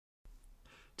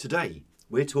Today,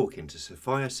 we're talking to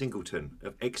Sophia Singleton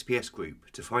of XPS Group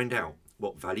to find out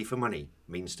what value for money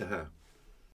means to her.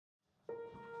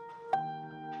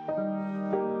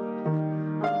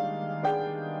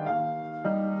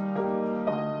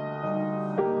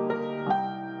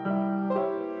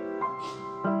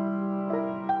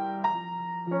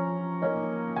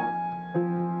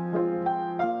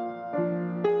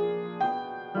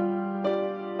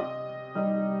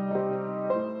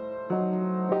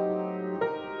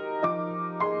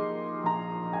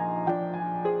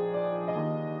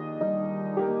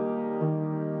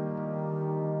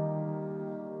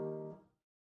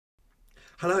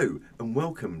 Hello and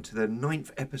welcome to the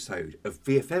 9th episode of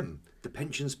VFM, the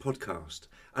Pensions Podcast.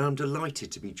 And I'm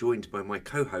delighted to be joined by my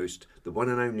co-host, the one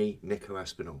and only Nico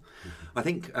Aspinall. I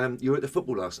think you were at the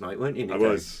football last night, weren't you, Nico?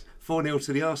 I was. 4-0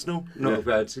 to the Arsenal? Not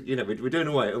bad. You know, we're doing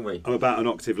all right, aren't we? I'm about an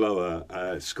octave lower,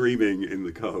 screaming in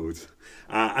the cold.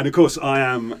 And of course, I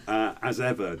am, as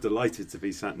ever, delighted to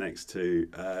be sat next to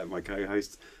my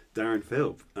co-host, Darren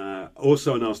Philp,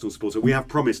 also an Arsenal supporter. We have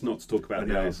promised not to talk about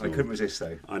the Arsenal. I couldn't resist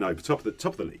though. I know, top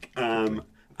of the league.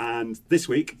 And this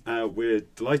week we're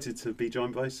delighted to be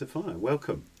joined by Sophia.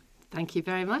 Welcome. Thank you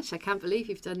very much. I can't believe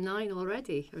you've done 9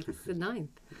 already. It's the 9th.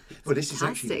 Well, this is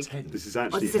actually the 10th. This is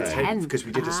actually the 10th. Because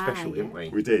we did a special, didn't we?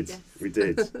 We did, Yes. we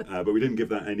did. But we didn't give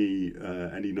that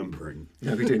any numbering.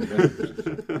 No, we didn't.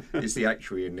 No. It's the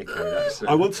actuary in Nico. That's,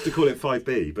 I wanted to call it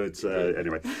 5B, but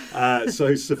anyway.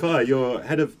 So, Sophia, you're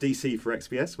head of DC for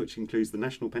XPS, which includes the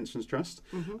National Pensions Trust.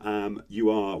 Mm-hmm. You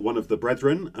are one of the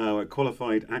brethren, a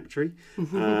qualified actuary,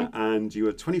 and you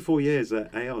were 24 years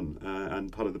at Aon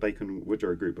and part of the Bacon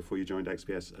Woodrow Group before you joined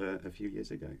XPS a few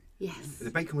years ago. Yes. The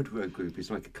Bacon Woodrow Group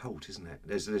is like a cult, isn't it?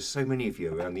 There's so many of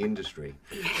you around the industry.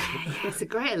 Yeah, it's a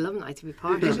great alumni to be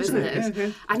part of, isn't it?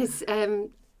 Yeah. And it's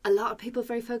a lot of people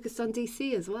very focused on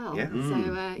DC as well. Yeah. So,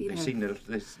 you know.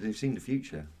 They've seen the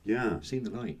future. Yeah. They've seen the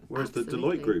light. Whereas Absolutely. the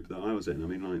Deloitte group that I was in, I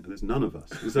mean, like, there's none of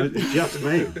us. It's just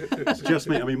me. It's just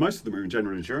me. I mean, most of them are in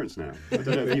general insurance now. I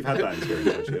don't know if you've had that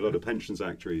experience, actually. A lot of pensions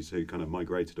actuaries who kind of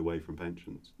migrated away from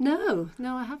pensions. No,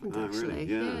 I haven't actually.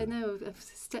 Really? Yeah. No, I've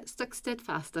stuck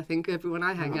steadfast, I think, everyone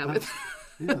I hang out with.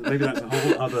 Yeah, maybe that's a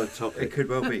whole other topic. It could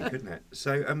well be, couldn't it?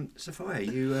 So, Sophia,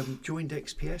 you joined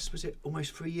XPS, was it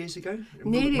almost 3 years ago?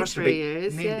 Nearly 3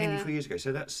 years, Nearly 3 years ago.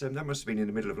 So that must have been in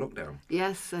the middle of lockdown.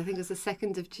 Yes, I think it was the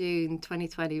 2nd of June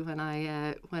 2020 when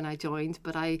I joined,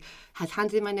 but I had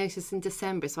handed in my notice in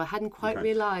December, so I hadn't quite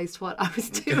realised what I was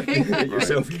doing. Get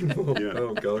yourself involved. Yeah.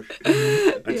 Oh gosh.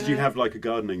 And did you have like a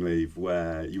gardening leave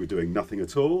where you were doing nothing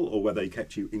at all, or where they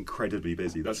kept you incredibly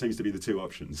busy? That seems to be the two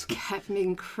options. Kept me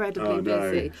incredibly no.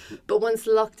 busy. But once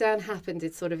lockdown happened,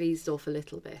 it sort of eased off a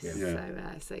little bit. Yeah.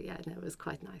 So no, it was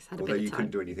quite nice. Had Although a bit you of time.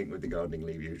 couldn't do anything with the gardening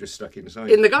leave, you were just stuck inside.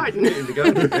 In the garden. In the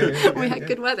garden. Yeah, We had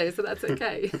good weather, so that's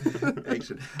okay.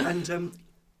 Excellent. And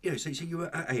so you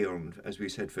were at Aon, as we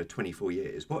said, for 24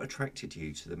 years. What attracted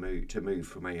you to move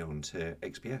from Aon to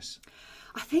XPS?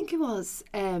 I think it was,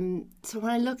 so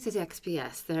when I looked at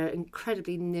XPS, they're an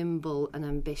incredibly nimble and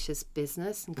ambitious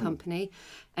business and company.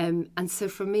 And so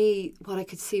for me, what I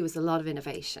could see was a lot of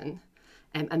innovation.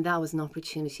 And that was an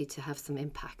opportunity to have some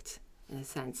impact, in a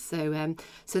sense.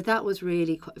 So that was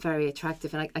really very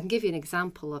attractive. And I can give you an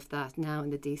example of that now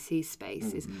in the DC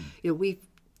space. Is, we've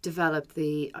developed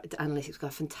the analytics. We've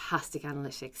got a fantastic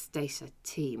analytics data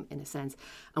team, in a sense,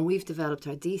 and we've developed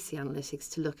our DC analytics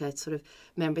to look at sort of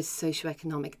members'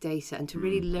 socioeconomic data and to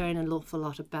really learn an awful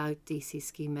lot about DC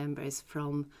scheme members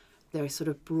from their sort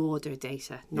of broader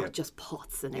data, not just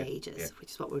pots and ages,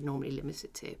 which is what we're normally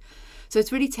limited to. So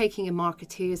it's really taking a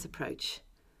marketeer's approach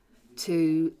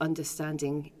to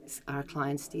understanding our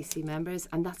clients' DC members,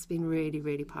 and that's been really,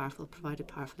 really powerful, provided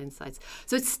powerful insights.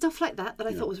 So it's stuff like that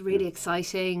I thought was really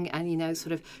exciting and,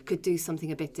 sort of could do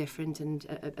something a bit different and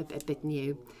a bit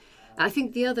new. I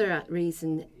think the other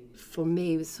reason for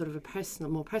me was sort of a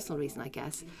more personal reason, I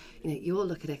guess. You all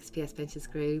look at XPS Pensions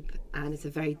Group and it's a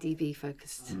very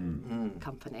DB-focused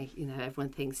company. Everyone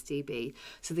thinks DB.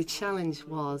 So the challenge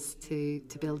was to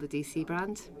build a DC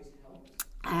brand.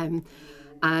 And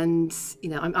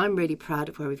I'm really proud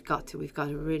of where we've got to. We've got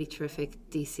a really terrific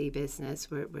DC business.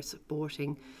 We're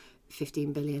supporting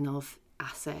 15 billion of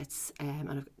assets and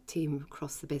a team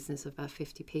across the business of about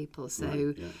 50 people.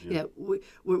 So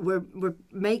we're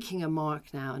making a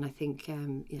mark now, and I think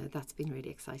that's been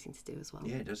really exciting to do as well.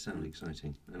 Yeah, it does sound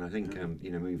exciting, and I think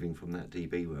moving from that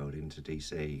DB world into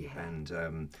DC and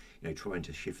trying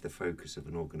to shift the focus of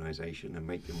an organisation and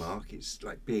make your mark. It's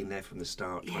like being there from the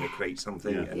start, trying to create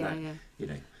something.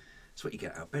 It's what you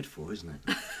get out of bed for, isn't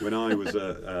it? When I was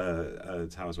at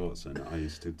Towers Watson, I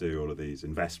used to do all of these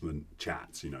investment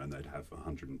chats, and they'd have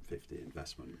 150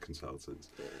 investment consultants,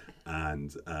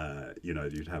 and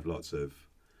you'd have lots of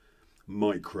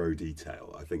micro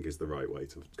detail, I think is the right way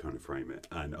to kind of frame it.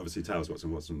 And obviously Towers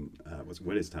Watson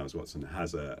Willis Towers Watson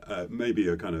has maybe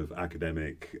a kind of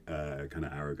academic kind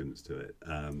of arrogance to it.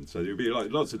 So there'd be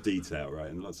like lots of detail, right,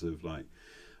 and lots of like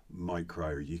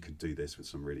micro, you could do this with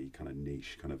some really kind of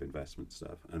niche kind of investment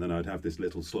stuff, and then I'd have this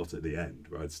little slot at the end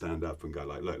where I'd stand up and go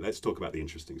like, look, let's talk about the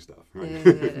interesting stuff, right?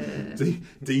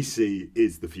 DC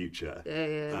is the future.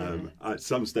 At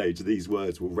some stage these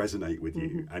words will resonate with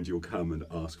you and you'll come and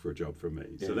ask for a job from me,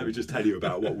 so let me just tell you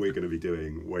about what we're going to be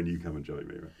doing when you come and join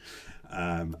me, right?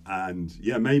 And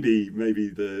yeah, maybe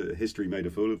the history made a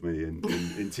fool of me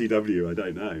in TW, I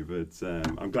don't know, but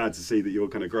I'm glad to see that you're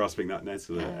kind of grasping that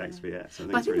nettle at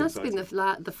XPS. I think that's been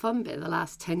the fun bit the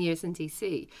last 10 years in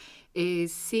DC,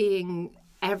 is seeing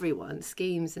everyone,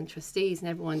 schemes and trustees and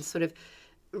everyone sort of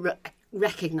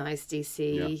recognise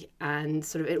DC, and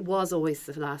sort of it was always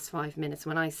the last 5 minutes.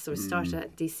 When I sort of started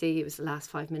at DC, it was the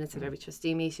last 5 minutes of every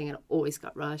trustee meeting and it always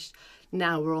got rushed.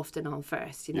 Now we're often on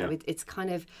first, it's kind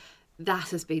of, that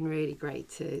has been really great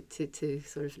to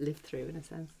sort of live through in a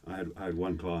sense. I had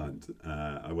one client,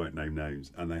 I won't name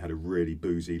names, and they had a really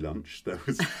boozy lunch that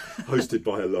was hosted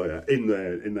by a lawyer in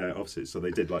their offices. So they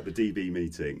did like the DB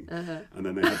meeting, and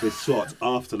then they had this slot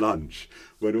after lunch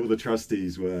when all the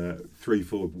trustees were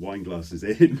 3-4 wine glasses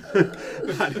in,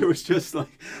 and it was just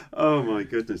like, oh my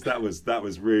goodness, that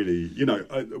was really,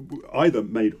 either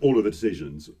made all of the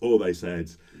decisions or they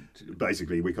said,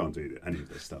 basically, we can't do any of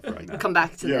this stuff right now. Come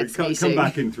back to the next meeting. Come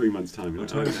back in 3 months' time. Well,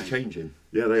 times are changing.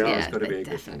 Yeah, they are. Yeah, It's got to be a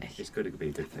good thing. It's got to be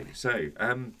a good thing. So,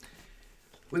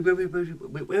 where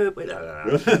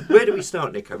do we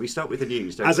start, Nico? We start with the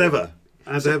news, don't we?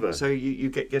 As ever. So you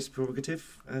get guest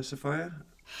prerogative, Sophia?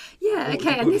 Yeah,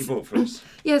 okay. What have you brought for us?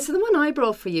 Yeah, so the one I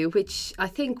brought for you, which I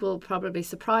think will probably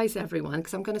surprise everyone,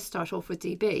 because I'm going to start off with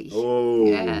DB. Oh,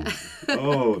 yeah.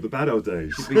 Oh, the bad old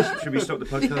days. Should we stop the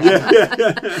podcast?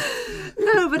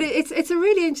 No, but it's a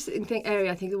really interesting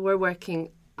area. I think that we're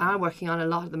working on a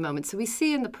lot at the moment. So we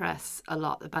see in the press a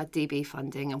lot about DB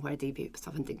funding and where DB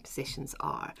funding positions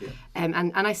are. Yeah.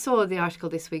 And I saw the article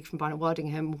this week from Barnett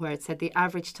Waddingham where it said the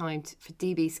average time for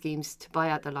DB schemes to buy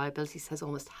out their liabilities has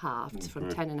almost halved from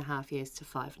 10.5 years to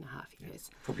 5.5 years.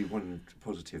 Probably one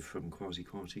positive from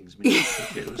quasi-quarantines. Wasn't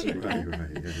it? Right.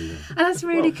 And that's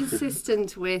really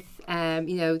consistent with,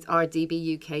 our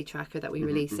DB UK tracker that we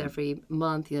release every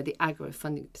month. The aggregate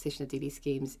funding position of DB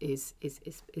schemes is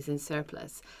in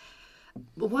surplus.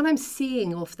 But what I'm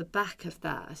seeing off the back of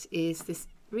that is this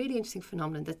really interesting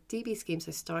phenomenon that DB schemes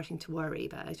are starting to worry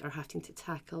about, or having to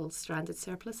tackle stranded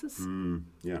surpluses.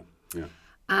 Yeah.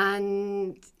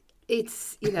 And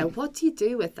it's, what do you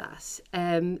do with that?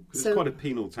 It's quite a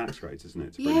penal tax rate, isn't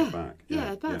it, to bring it back?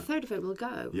 Yeah, about a third of it will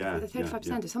go. Yeah,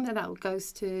 35% or something like that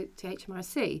goes to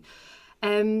HMRC.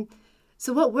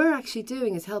 So what we're actually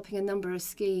doing is helping a number of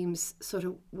schemes sort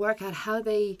of work out how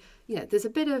they, there's a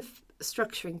bit of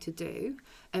structuring to do,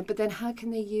 but then how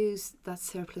can they use that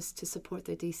surplus to support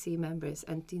their DC members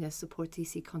and support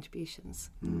DC contributions.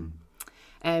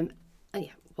 And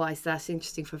why is that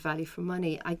interesting for value for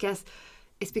money? I guess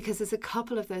it's because there's a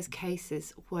couple of those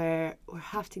cases where we're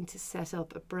having to set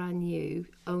up a brand new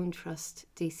own trust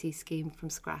DC scheme from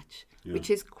scratch,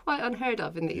 which is quite unheard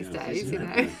of in these days.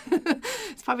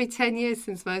 It's probably 10 years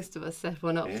since most of us set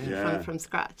one up from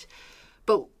scratch.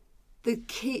 But the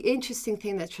key interesting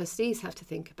thing that trustees have to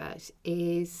think about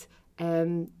is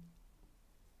can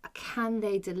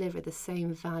they deliver the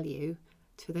same value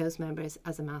to those members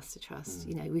as a master trust?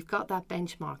 We've got that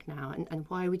benchmark now, and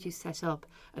why would you set up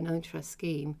an own trust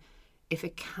scheme if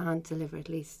it can't deliver at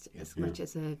least as much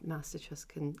as a master trust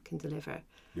can deliver?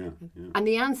 And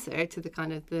the answer to the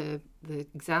kind of the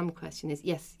exam question is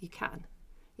yes, you can.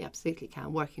 You absolutely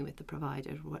can, working with the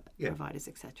providers,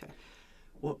 etc.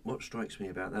 What strikes me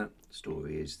about that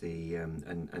story is the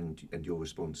and your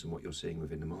response and what you're seeing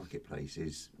within the marketplace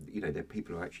is that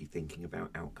people are actually thinking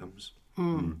about outcomes,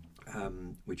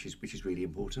 which is really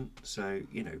important. So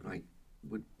we're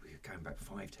going back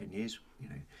 5-10 years,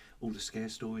 all the scare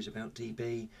stories about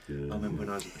DB. I remember when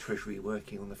I was at the Treasury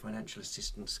working on the financial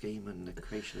assistance scheme and the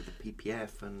creation of the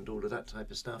PPF and all of that type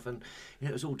of stuff, and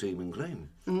it was all doom and gloom.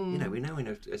 We're now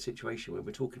in a situation where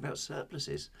we're talking about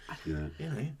surpluses.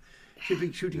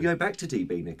 Should we go back to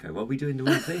DB, Nico? Are we doing the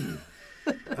right thing?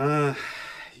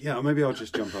 Maybe I'll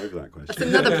just jump over that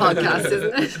question. That's another podcast,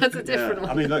 isn't it? That's a different one.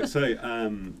 I mean, look,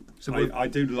 I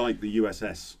do like the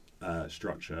USS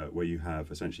structure where you have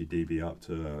essentially DB up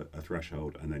to a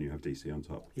threshold and then you have DC on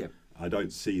top. Yeah. I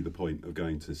don't see the point of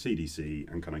going to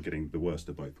CDC and kind of getting the worst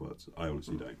of both worlds. I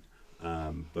honestly don't.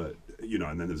 But,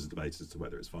 and then there's a debate as to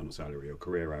whether it's final salary or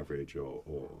career average or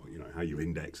how you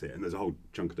index it. And there's a whole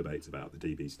chunk of debates about the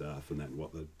DB stuff and then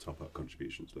what the top-up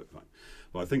contributions look like.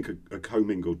 But I think a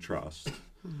commingled trust,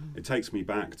 it takes me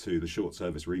back to the short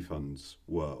service refunds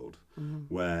world,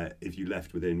 where if you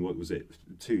left within,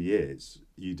 2 years,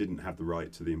 you didn't have the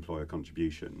right to the employer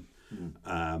contribution.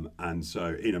 And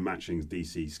so in a matching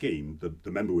DC scheme,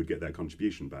 the member would get their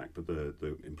contribution back, but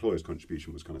the employer's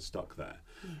contribution was kind of stuck there.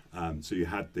 So you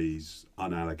had these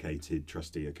unallocated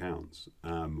trustee accounts,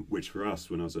 which for us,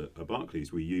 when I was at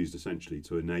Barclays, we used essentially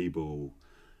to enable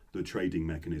the trading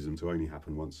mechanism to only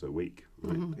happen once a week,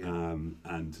 right?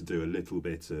 And to do a little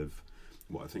bit of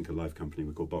what I think a life company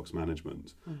would call box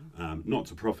management, not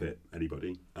to profit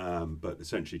anybody, but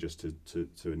essentially just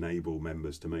to enable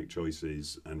members to make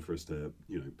choices and for us to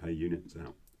pay units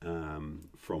out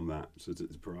from that, so to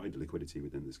provide liquidity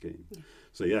within the scheme.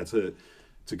 So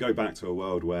to go back to a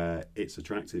world where it's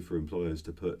attractive for employers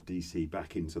to put DC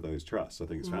back into those trusts, I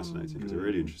think it's fascinating. It's a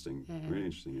really interesting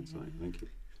insight. Thank you.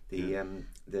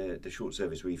 The short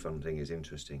service refund thing is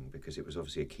interesting because it was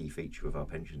obviously a key feature of our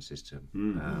pension system,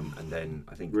 and then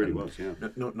I think really was,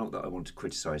 not that I want to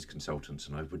criticise consultants,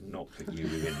 and I would not put you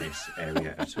in this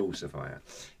area at all, Sophia.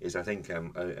 Is I think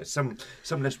some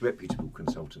less reputable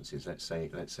consultancies, let's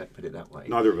put it that way.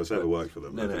 Neither of us ever worked for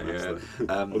them. No.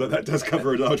 Although that does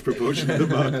cover a large proportion of the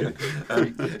market.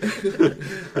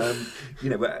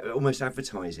 But almost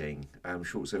advertising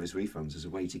short service refunds as a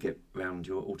way to get around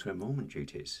your auto enrolment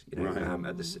duties.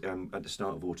 At the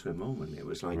start of auto enrolment, it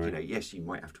was like yes, you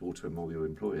might have to auto enroll your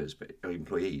employees, but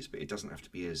it doesn't have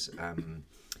to be as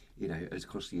as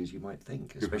costly as you might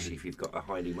think, especially if you've got a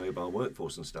highly mobile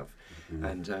workforce and stuff.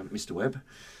 And Mr. Webb,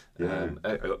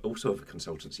 also of a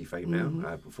consultancy fame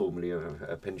now, formerly of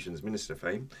a pensions minister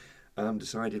fame,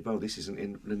 decided, well, this isn't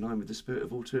in line with the spirit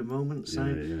of auto enrolment, so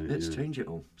let's change it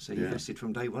all. So you vested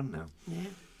from day one now.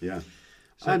 Yeah.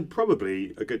 And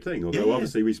probably a good thing, although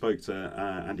obviously we spoke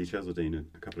to Andy Cheseldine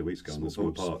a couple of weeks ago on the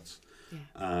small parts.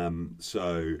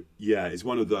 It's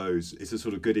one of those, it's a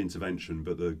sort of good intervention,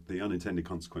 but the unintended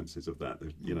consequences of that,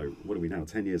 what are we now,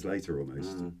 10 years later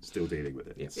almost, still dealing with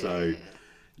it. So,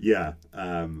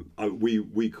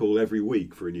 we call every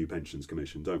week for a new pensions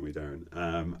commission, don't we, Darren?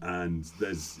 And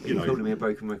there's, Are you calling me a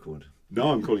broken record?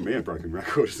 No, I'm calling me a broken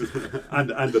record,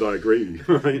 and that I agree,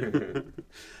 right?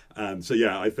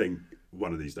 I think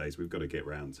one of these days we've got to get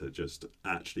round to just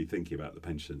actually thinking about the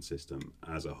pension system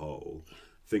as a whole,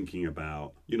 thinking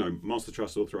about, master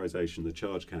trust authorisation, the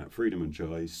charge cap, freedom and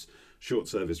choice, short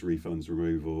service refunds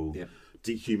removal,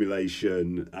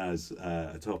 decumulation as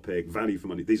a topic, value for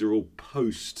money. These are all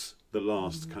post the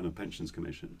last kind of pensions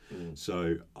commission.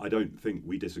 So I don't think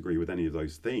we disagree with any of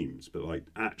those themes, but like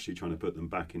actually trying to put them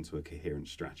back into a coherent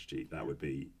strategy, that would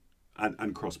be,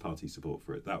 and cross-party support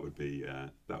for it, that would be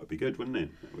good, wouldn't it?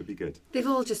 That would be good. They've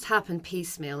all just happened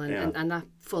piecemeal, and that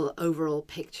full overall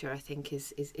picture, I think,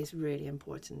 is really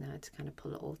important now to kind of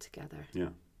pull it all together. Yeah.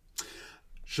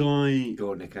 Shall I?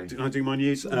 Go on, Nico. I do my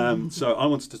news? So I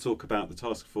wanted to talk about the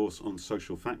Task Force on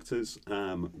Social Factors,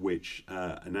 which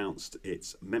announced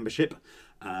its membership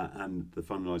and the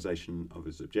finalisation of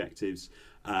its objectives.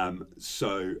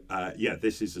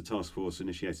 This is a task force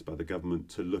initiated by the government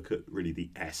to look at really the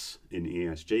S in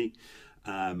ESG.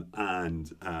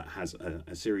 And has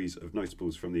a series of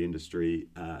notables from the industry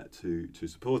to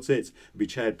support it. It'll be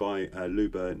chaired by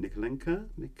Luba Nikolenka.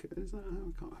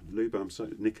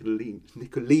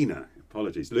 Nikolina.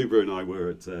 Apologies. Luba and I were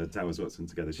at Towers Watson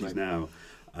together. She's now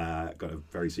got a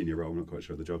very senior role. I'm not quite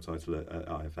sure of the job title at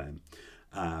IFM.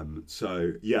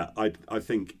 I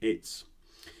think it's.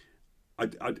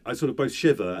 I sort of both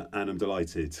shiver and I'm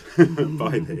delighted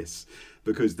by this,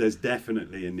 because there's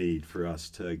definitely a need for us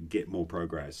to get more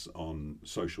progress on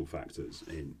social factors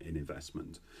in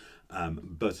investment.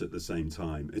 But at the same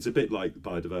time, it's a bit like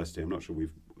biodiversity. I'm not sure we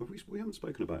haven't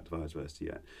spoken about biodiversity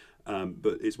yet.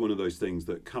 But it's one of those things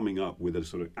that coming up with a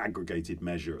sort of aggregated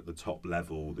measure at the top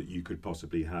level that you could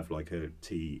possibly have like a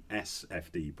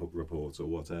TSFD report or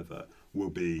whatever will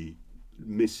be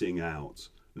missing out,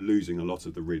 losing a lot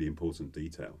of the really important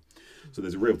detail. So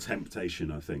there's a real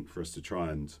temptation, I think, for us to try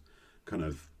and kind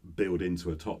of build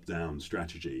into a top-down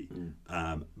strategy,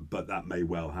 but that may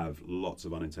well have lots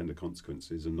of unintended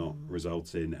consequences and not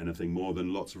result in anything more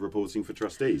than lots of reporting for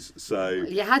trustees. So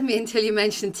you had me until you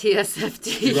mentioned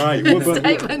TSFD right,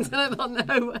 statements, and I'm on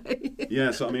no way.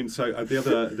 Yeah, so I mean, the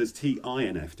other, there's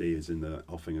TINFD is in the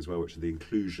offing as well, which is the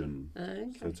inclusion,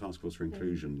 so Task Force for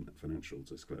Inclusion Financial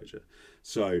Disclosure.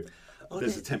 So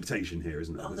there's a temptation here,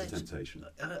 isn't there? There's a temptation.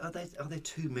 Are there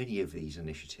too many of these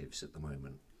initiatives at the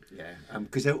moment? Yeah,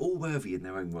 because they're all worthy in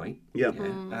their own right. Yeah.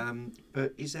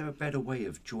 But is there a better way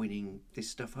of joining this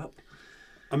stuff up?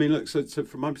 I mean, look, so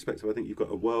from my perspective, I think you've got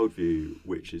a worldview,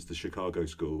 which is the Chicago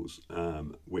schools,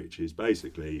 which is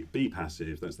basically be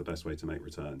passive, that's the best way to make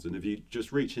returns. And if you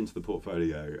just reach into the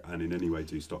portfolio and in any way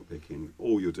do stock picking,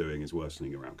 all you're doing is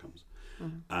worsening your outcomes.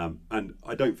 And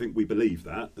I don't think we believe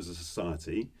that as a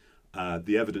society.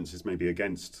 The evidence is maybe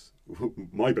against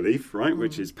my belief, right,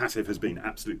 which is passive has been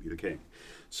absolutely the king.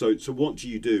 So what do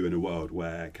you do in a world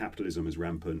where capitalism is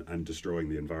rampant and destroying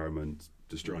the environment,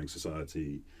 destroying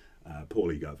society,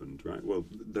 poorly governed, right? Well,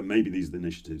 then maybe these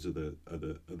initiatives are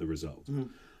the result.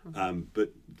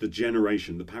 But the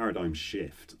generation, the paradigm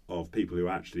shift of people who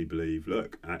actually believe,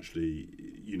 look, actually,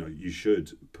 you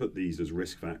should put these as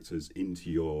risk factors into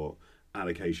your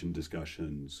allocation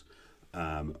discussions.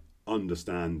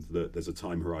 Understand that there's a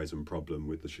time horizon problem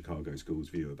with the Chicago schools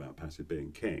view about passive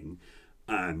being king,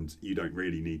 and you don't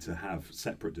really need to have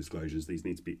separate disclosures. These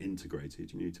need to be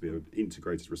integrated. You need to be an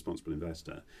integrated, responsible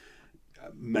investor.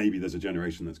 Maybe there's a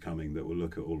generation that's coming that will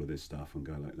look at all of this stuff and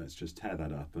go, like, let's just tear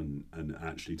that up and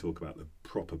actually talk about the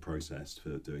proper process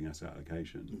for doing asset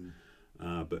allocation.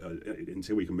 But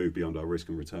until we can move beyond our risk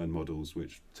and return models,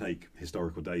 which take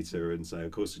historical data and say,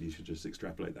 of course, you should just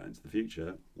extrapolate that into the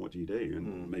future, what do you do?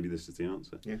 And maybe this is the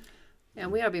answer. Yeah,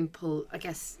 and we are being pulled, I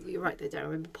guess you're right there, Darren,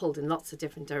 we're being pulled in lots of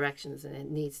different directions, and it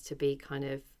needs to be kind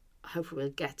of, hopefully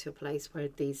we'll get to a place where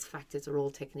these factors are all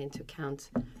taken into account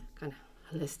kind of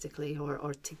holistically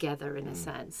or together in a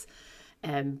sense.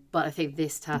 But I think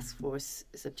this task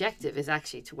force's objective is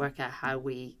actually to work out how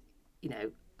we,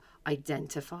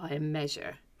 identify and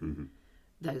measure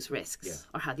those risks,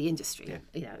 or how the industry,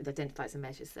 identifies and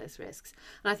measures those risks.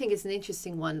 And I think it's an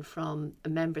interesting one from a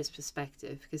member's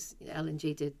perspective, because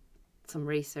L&G did some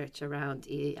research around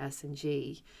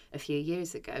ESG a few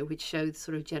years ago, which showed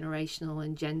sort of generational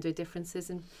and gender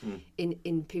differences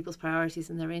in people's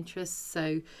priorities and their interests.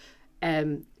 So,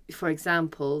 for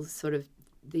example, sort of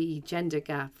the gender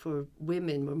gap for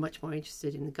women were much more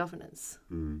interested in the governance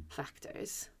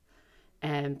factors,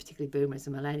 particularly boomers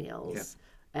and millennials,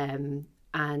 and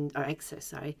or Xers,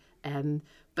 sorry.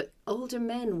 But older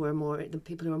men were the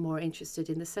people who were more interested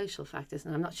in the social factors,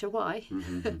 and I'm not sure why.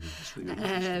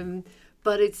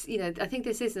 But it's, I think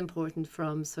this is important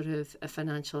from sort of a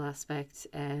financial aspect,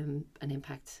 an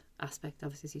impact aspect,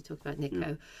 obviously, as you talked about,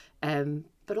 Nico,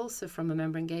 but also from a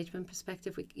member engagement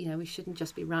perspective. We shouldn't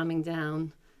just be ramming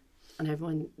down on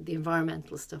everyone the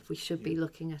environmental stuff. We should be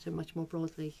looking at it much more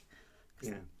broadly.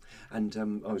 Yeah.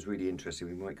 And I was really interested,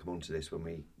 we might come on to this when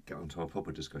we get onto our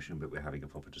proper discussion, but we're having a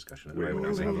proper discussion at the moment.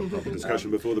 We'll have a proper discussion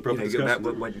before the proper discussion.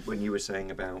 When you were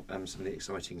saying about some of the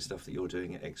exciting stuff that you're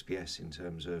doing at XPS in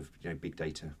terms of big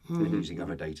data and using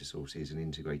other data sources and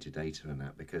integrated data and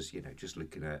that, because just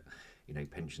looking at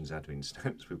pensions admin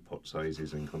stats with pot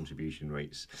sizes and contribution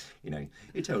rates,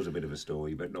 it tells a bit of a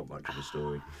story, but not much of a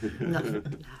story.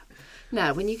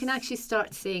 No, when you can actually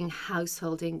start seeing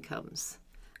household incomes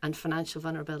and financial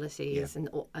vulnerabilities and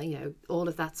all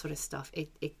of that sort of stuff,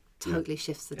 it totally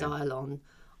shifts the dial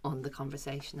on the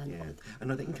conversation.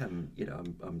 And I think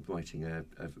I'm writing a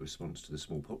response to the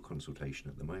small pot consultation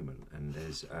at the moment, and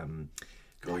there's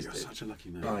God, you're such a lucky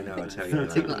man. I know, I tell you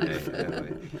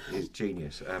that. It's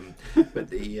genius. But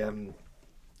the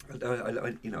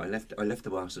I left the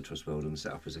Master Trust world and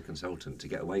set up as a consultant to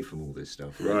get away from all this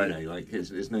stuff. Right.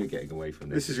 There's no getting away from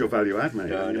this. This is your value add, mate.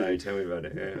 No, tell me about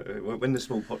it. Yeah. When the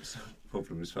small pot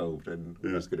problem is solved, then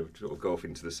I'm just going to sort of go off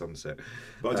into the sunset.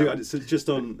 But so just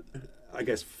on, I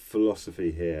guess,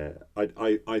 philosophy here,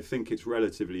 I think it's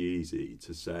relatively easy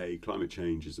to say climate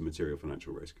change is a material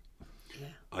financial risk. Yeah.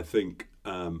 I think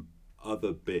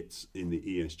other bits in the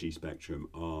ESG spectrum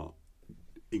are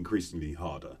increasingly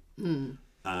harder.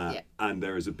 And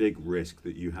there is a big risk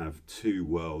that you have two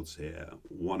worlds here,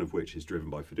 one of which is driven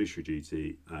by fiduciary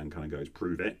duty and kind of goes,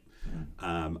 prove it,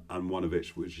 and one of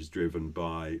which is driven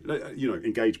by,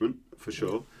 engagement, for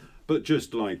sure, but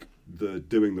just like the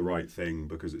doing the right thing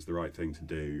because it's the right thing to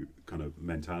do kind of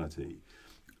mentality.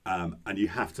 And you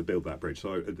have to build that bridge.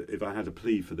 So if I had a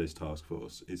plea for this task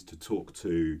force, is to talk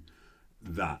to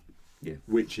that,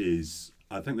 which is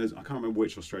I think I can't remember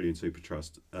which Australian super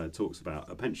trust talks about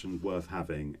a pension worth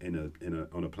having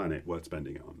on a planet worth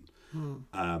spending it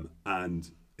on,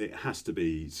 and it has to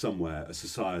be somewhere a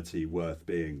society worth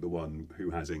being the one who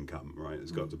has income, right?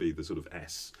 It's got to be the sort of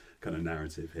S kind of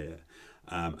narrative here,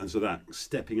 and so that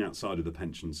stepping outside of the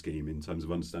pension scheme in terms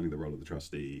of understanding the role of the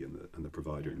trustee and the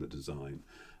provider and the design,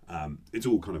 it's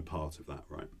all kind of part of that,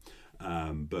 right?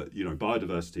 But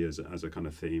biodiversity as a kind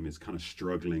of theme is kind of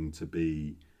struggling to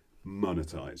be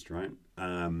monetized, right?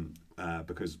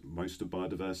 Because most of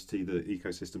biodiversity, the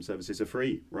ecosystem services are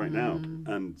free right now,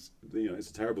 and it's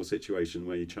a terrible situation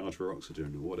where you charge for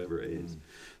oxygen or whatever it is.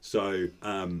 So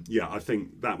I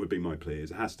think that would be my plea.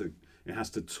 Is it has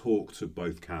to talk to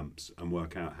both camps and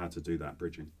work out how to do that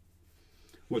bridging.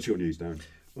 What's your news, Darren?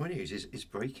 My news is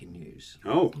breaking news.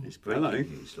 Oh, it's breaking hello.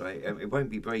 news. Like it won't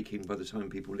be breaking by the time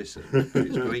people listen, but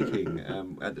it's breaking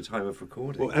at the time of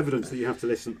recording. Well, evidence that you have to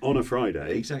listen on a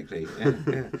Friday. Exactly.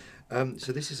 Yeah.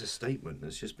 So this is a statement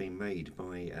that's just been made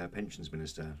by Pensions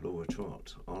Minister Laura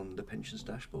Trott on the Pensions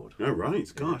Dashboard. Oh right,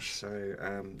 gosh. So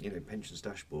Pensions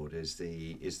Dashboard is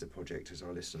the project, as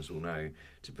our listeners will know,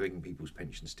 to bring people's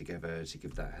pensions together, to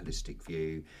give that holistic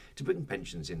view, to bring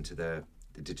pensions into the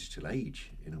digital age,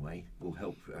 in a way, will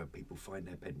help people find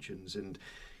their pensions. And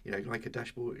like a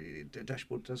dashboard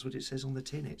does what it says on the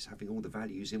tin. It's having all the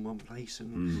values in one place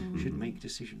and should make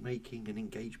decision making and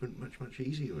engagement much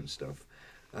easier and stuff.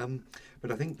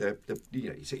 But I think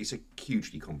it's a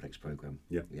hugely complex program.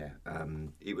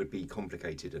 It would be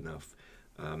complicated enough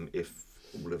if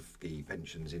all of the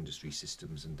pensions industry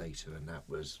systems and data and that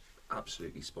was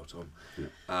absolutely spot on.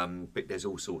 But there's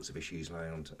all sorts of issues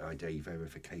around ID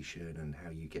verification and how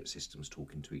you get systems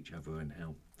talking to each other and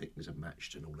how things are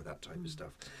matched and all of that type of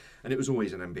stuff. And it was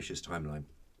always an ambitious timeline.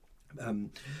 The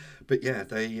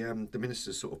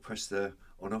ministers sort of pressed the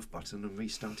on-off button and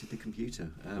restarted the computer.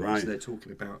 So they're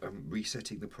talking about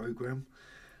resetting the programme.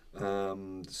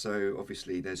 So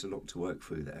obviously there's a lot to work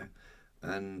through there.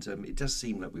 And it does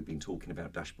seem like we've been talking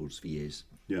about dashboards for years.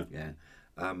 Yeah.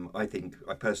 I think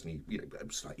I personally,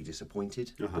 I'm slightly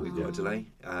disappointed that we've got a delay.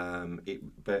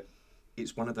 But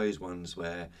it's one of those ones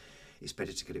where it's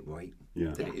better to get it right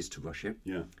than it is to rush it.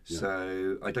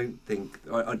 So I don't think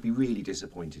I'd be really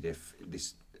disappointed if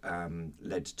this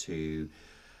led to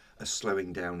a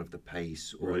slowing down of the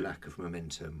pace or a lack of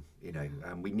momentum.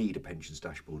 We need a pensions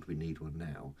dashboard. We need one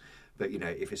now. But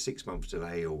if a 6 month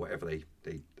delay or whatever they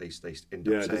end up saying,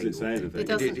 does it say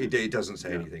anything? It doesn't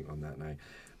say anything on that now.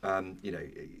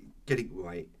 Getting it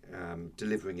right,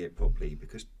 delivering it properly,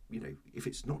 because if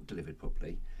it's not delivered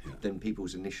properly, then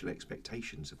people's initial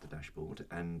expectations of the dashboard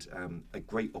and a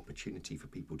great opportunity for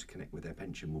people to connect with their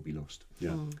pension will be lost.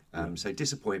 So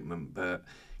disappointment, but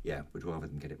would rather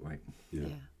them get it right.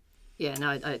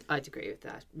 No, I'd agree with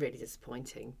that. Really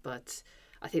disappointing, but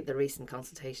I think the recent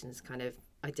consultations kind of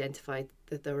identified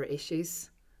that there were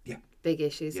issues, big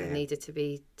issues that needed to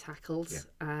be tackled,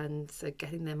 and so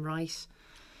getting them right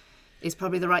is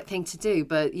probably the right thing to do.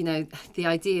 But the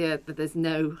idea that there's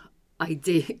no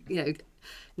idea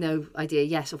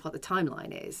yet of what the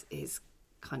timeline is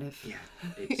kind of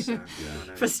it's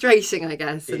frustrating, I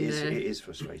guess. It is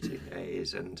frustrating. It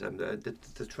is, and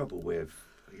the trouble with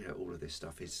all of this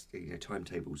stuff is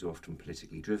timetables are often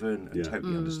politically driven, and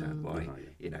totally understand why.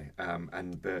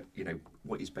 But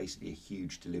what is basically a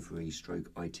huge delivery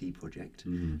stroke IT project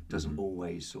doesn't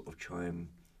always sort of chime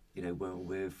well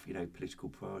with political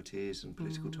priorities and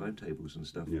political timetables and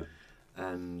stuff.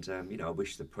 And I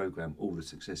wish the programme all the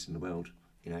success in the world.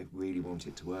 Really want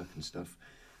it to work and stuff.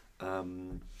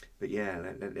 But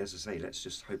as I say, let's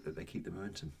just hope that they keep the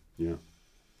momentum.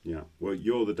 Well,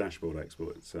 you're the dashboard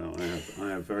expert, so I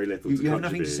have very little to contribute. You have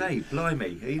nothing to say.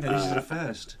 Blimey, this is a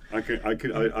first. I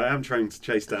am trying to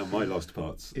chase down my lost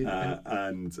parts,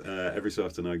 and every so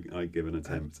often I give an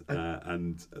attempt,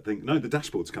 and I think no, the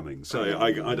dashboard's coming, so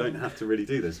I don't have to really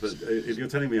do this. But if you're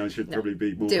telling me I should probably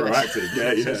be more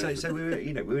proactive, So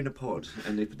we're in a pod,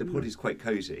 and the pod is quite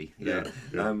cosy,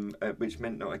 which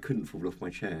meant that I couldn't fall off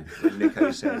my chair when Nico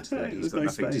said that he's got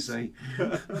nothing to say.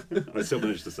 I still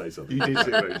managed to say something. You did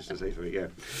say to say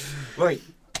something, Right.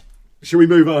 Shall we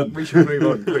move on? We should move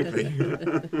on quickly.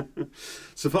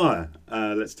 Sophia,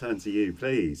 let's turn to you,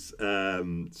 please.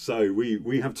 So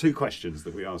we have two questions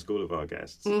that we ask all of our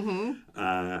guests.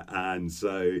 And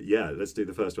so, let's do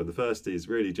the first one. The first is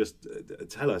really just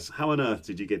tell us, how on earth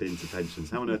did you get into pensions?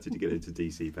 How on earth did you get into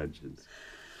DC pensions?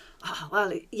 Oh,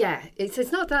 well,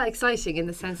 it's not that exciting in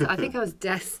the sense that I think I was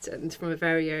destined from a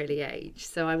very early age.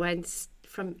 So I went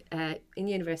from in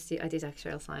university, I did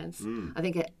actuarial science. I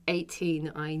think at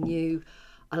 18, I knew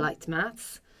I liked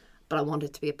maths, but I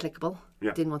wanted to be applicable.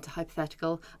 didn't want a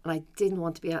hypothetical, and I didn't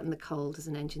want to be out in the cold as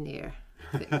an engineer.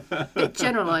 A bit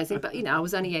generalising, but I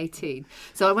was only 18.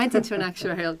 So I went into an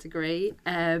actuarial degree.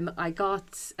 I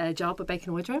got a job at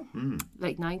Bacon Woodrow,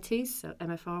 late 90s. So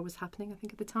MFR was happening, I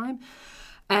think, at the time.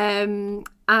 And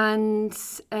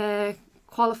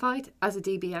qualified as a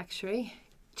DB actuary.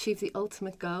 Achieved the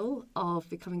ultimate goal of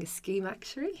becoming a scheme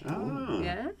actuary. Oh.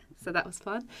 Yeah, so that was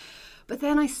fun. But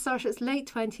then I started, it was late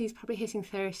 20s, probably hitting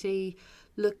 30,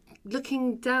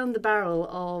 looking down the barrel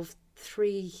of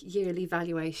 3 yearly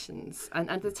valuations. And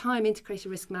at the time,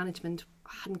 integrated risk management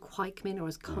hadn't quite come in or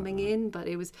was coming in, but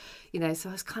it was, so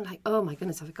I was kind of like, oh my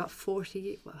goodness, I've got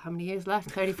 40, how many years left?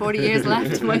 30, 40 years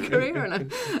left in my career.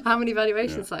 And how many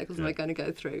valuation cycles am I going to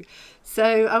go through? So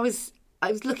I was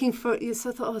looking for, so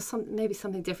I thought, maybe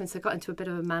something different. So I got into a bit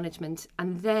of a management,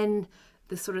 and then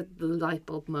the light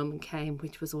bulb moment came,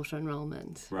 which was auto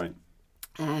enrollment. Right.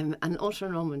 And auto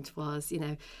enrollment was,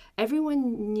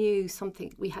 everyone knew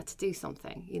something. We had to do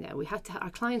something.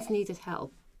 Our clients needed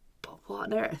help, but what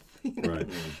on earth? Right.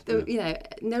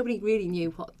 Nobody really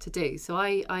knew what to do. So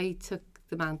I took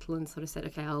the mantle and sort of said,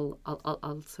 okay, I'll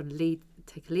sort of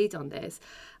take a lead on this.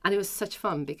 And it was such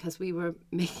fun because we were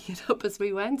making it up as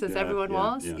we went, as everyone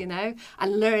was,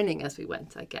 and learning as we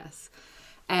went, I guess.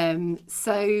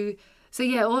 So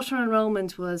auto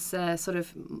enrollment was sort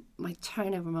of my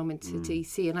turnover moment to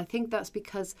DC, and I think that's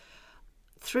because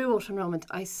through auto enrollment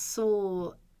I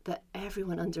saw that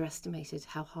everyone underestimated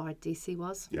how hard DC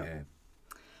was, but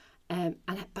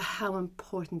how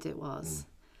important it was.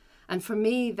 And for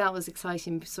me, that was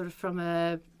exciting, sort of from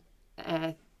a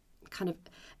kind of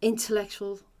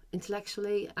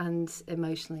intellectually and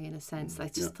emotionally, in a sense. I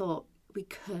just thought we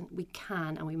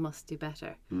can and we must do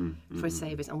better for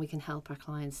savers, and we can help our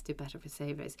clients do better for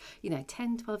savers.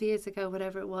 10, 12 years ago,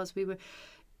 whatever it was,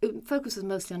 focus was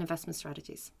mostly on investment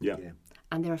strategies.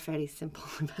 And they were fairly simple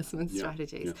investment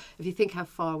strategies. If you think how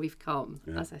far we've come,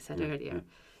 as I said earlier,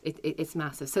 it's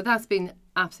massive. So that's been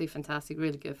absolutely fantastic,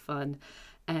 really good fun.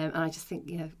 And I just think,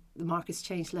 the market's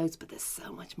changed loads, but there's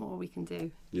so much more we can do.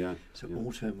 So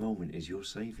auto enrollment is your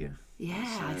saviour.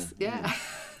 Yes,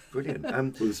 Brilliant.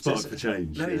 The spark for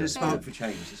change. No, it's a spark for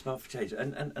change. It's a spark for change.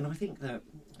 And I think that,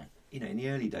 in the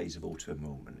early days of auto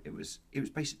enrollment, it was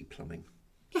basically plumbing.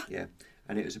 Yeah.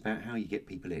 And it was about how you get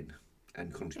people in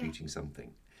and contributing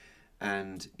something.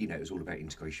 And, it was all about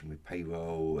integration with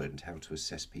payroll and how to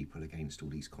assess people against all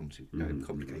these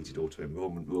complicated auto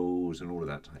enrollment rules and all of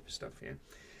that type of stuff,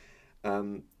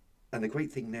 and the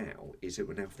great thing now is that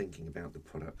we're now thinking about the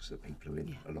products that people are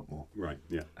in a lot more. Right,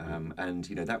 And,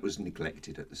 that was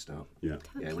neglected at the start.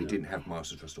 We didn't have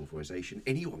master trust authorisation.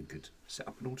 Anyone could set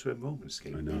up an auto-enrollment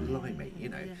scheme. I know. Blimey, They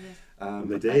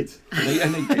did.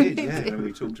 And they did, And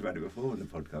we talked about it before in the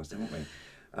podcast, haven't we?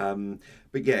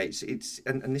 But it's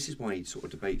and this is why sort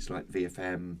of debates like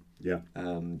VFM,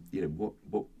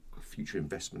 what future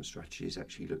investment strategies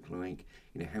actually look like.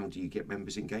 How do you get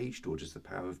members engaged, or does the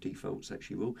power of defaults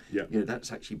actually rule?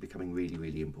 That's actually becoming really,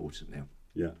 really important now.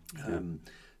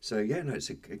 It's a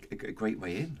great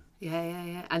way in.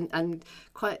 And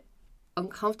quite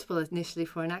uncomfortable initially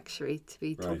for an actuary to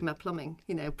be talking about plumbing,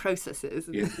 processes.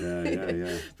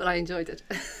 But I enjoyed it.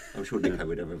 I'm sure Nico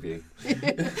would have a view.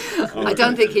 I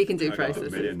don't think he can do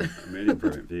processes. A million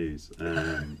brilliant views.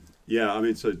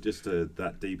 So just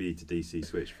that DB to DC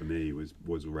switch for me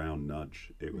was around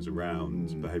nudge. It was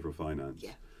around behavioural finance.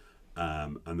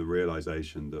 And the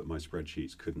realisation that my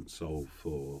spreadsheets couldn't solve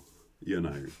for,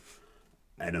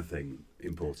 anything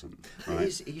important.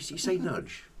 Right? You say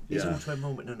nudge. Is auto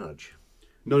enrollment a nudge?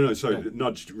 No. So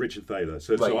nudged Richard Thaler.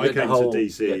 So I came to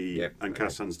DC and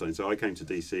Cass Sandstone. So I came to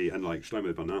DC and like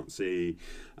Shlomo Bonazzi,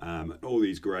 all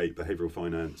these great behavioural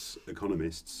finance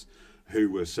economists who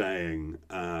were saying,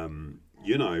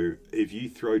 if you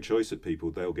throw choice at people,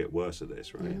 they'll get worse at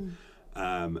this, right?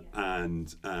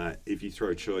 And if you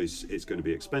throw choice, it's going to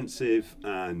be expensive,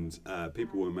 and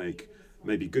people will make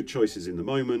maybe good choices in the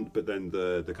moment, but then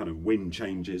the kind of wind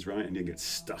changes, right? And you get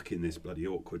stuck in this bloody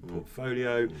awkward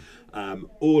portfolio,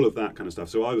 all of that kind of stuff.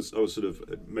 So I was sort of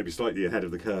maybe slightly ahead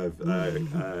of the curve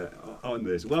on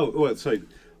this. Well, so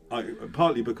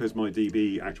partly because my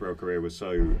DB actuarial career was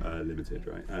so limited,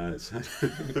 right? So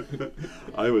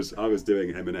I was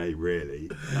doing M&A really,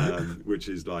 which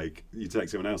is like you take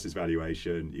someone else's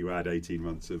valuation, you add 18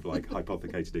 months of like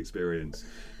hypothecated experience.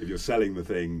 If you're selling the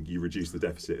thing, you reduce the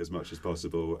deficit as much as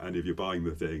possible, and if you're buying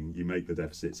the thing, you make the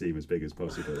deficit seem as big as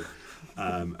possible,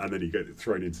 and then you get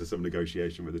thrown into some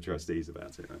negotiation with the trustees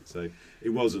about it. Right? So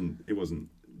it wasn't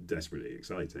desperately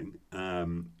exciting,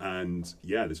 and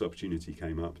this opportunity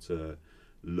came up to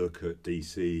look at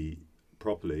DC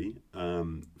properly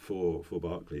for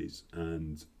Barclays,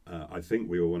 and I think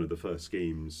we were one of the first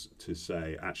schemes to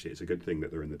say actually it's a good thing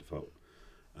that they're in the default.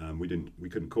 We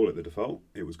couldn't call it the default;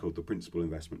 it was called the principal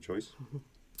investment choice.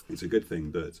 It's a good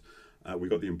thing that we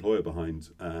got the employer behind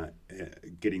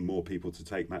getting more people to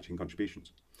take matching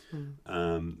contributions.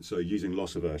 So using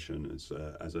loss aversion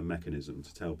as a mechanism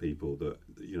to tell people that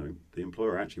the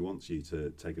employer actually wants you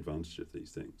to take advantage of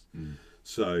these things.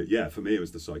 So yeah, for me it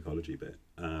was the psychology bit,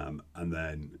 and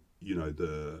then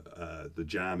the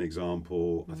jam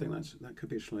example. I think that could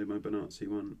be a Shlomo Benazzi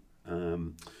one.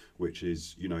 Which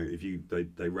is,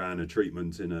 if they ran a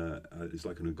treatment in it's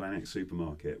like an organic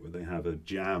supermarket where they have a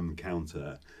jam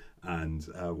counter, and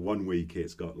 1 week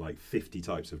it's got like 50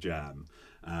 types of jam,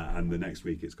 and the next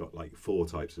week it's got like 4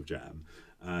 types of jam.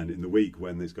 And in the week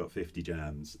when it's got 50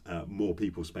 jams, more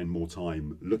people spend more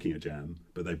time looking at jam,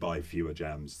 but they buy fewer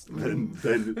jams than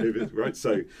right.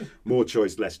 So more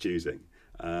choice, less choosing.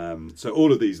 So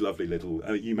all of these lovely little,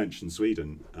 you mentioned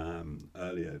Sweden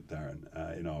earlier, Darren,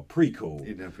 in our pre-call.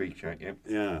 In our pre-chat, yeah.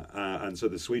 Yeah, and so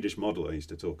the Swedish model I used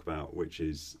to talk about, which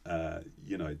is,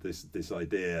 this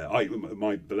idea,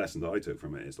 the lesson that I took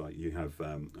from it is like you have,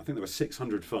 I think there were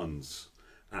 600 funds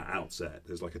at outset.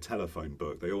 There's like a telephone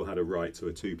book. They all had a right to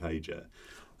a 2-pager.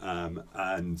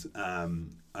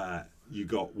 You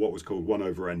got what was called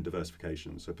 1/n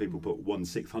diversification. So people put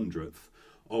 1/600th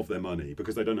of their money,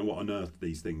 because they don't know what on earth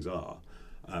these things are,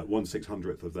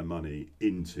 1/600th of their money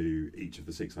into each of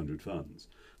the 600 funds.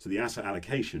 So the asset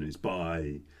allocation is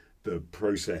by the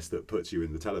process that puts you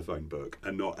in the telephone book,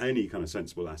 and not any kind of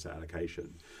sensible asset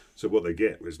allocation. So what they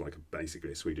get was like basically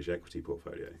a Swedish equity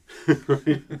portfolio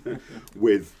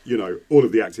with all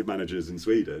of the active managers in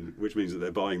Sweden, which means that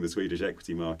they're buying the Swedish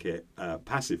equity market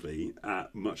passively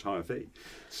at much higher fee.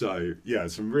 So yeah,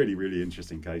 some really, really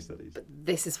interesting case studies. But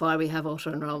this is why we have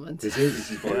auto enrollment. This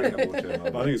is why we have auto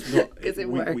enrollment. I think it's not. It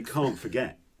works. We can't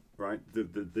forget. Right,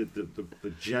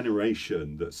 the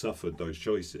generation that suffered those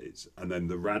choices, and then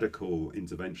the radical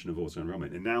intervention of auto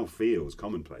enrollment, it now feels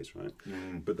commonplace, right?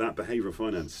 But that behavioural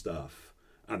finance stuff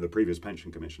and the previous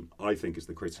pension commission, I think, is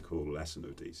the critical lesson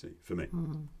of DC for me.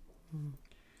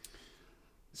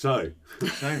 So,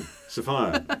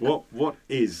 Sophia, what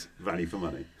is value for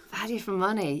money? Value for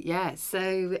money, yeah.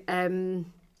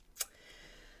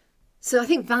 So I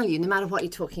think value, no matter what you're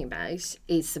talking about,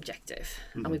 is subjective,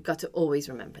 and we've got to always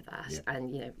remember that. Yeah. And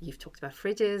you've talked about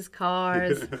fridges,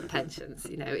 cars, pensions.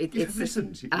 It's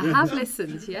listened. I have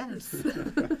listened. Yes,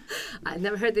 I've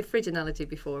never heard the fridge analogy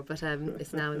before, but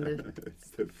it's now in the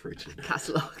fridge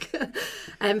catalogue.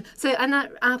 And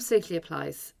that absolutely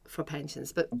applies for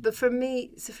pensions. But for me,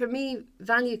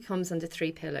 value comes under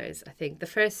 3 pillars. I think the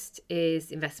first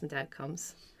is investment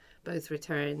outcomes, both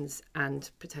returns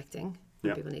and protecting.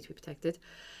 Yep. People need to be protected.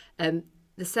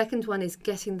 The second one is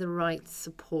getting the right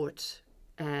support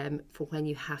for when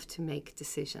you have to make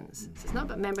decisions. So it's not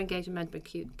about member engagement, member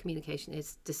communication,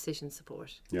 it's decision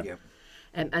support. Yeah. Yep.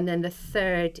 And then the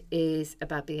third is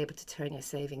about being able to turn your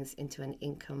savings into an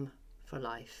income for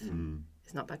life.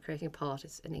 It's not about creating a pot,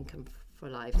 it's an income for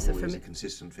life. So there's a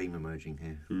consistent theme emerging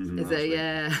here. Is there?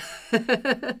 Yeah.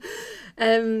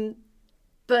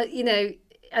 But,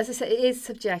 as I said, it is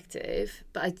subjective,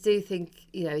 but I do think,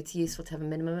 it's useful to have a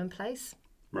minimum in place.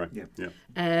 Right, yeah.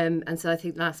 And so I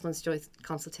think last month's joint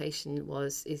consultation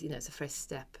is it's a first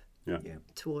step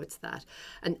towards that.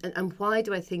 And why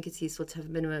do I think it's useful to have a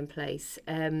minimum in place?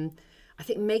 I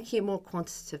think making it more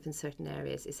quantitative in certain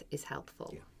areas is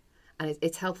helpful. Yeah. And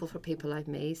it's helpful for people like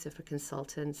me, so for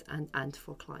consultants and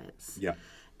for clients. Yeah.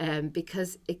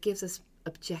 Because it gives us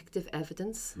objective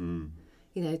evidence.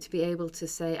 To be able to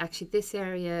say, actually, this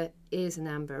area is an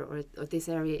amber, or this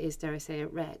area is, dare I say, a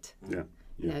red. Yeah.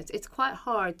 It's quite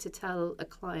hard to tell a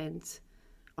client,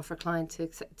 or for a client to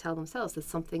tell themselves that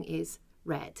something is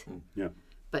red. Yeah.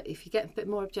 But if you get a bit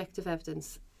more objective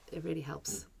evidence, it really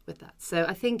helps with that. So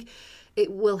I think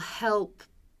it will help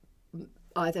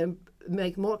either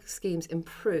make more schemes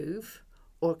improve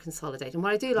or consolidate. And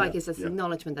what I do like is this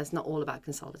acknowledgement that's not all about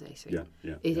consolidating.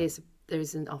 There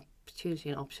is an opportunity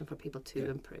and option for people to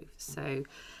improve. So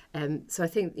I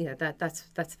think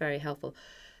that's very helpful.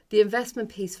 The investment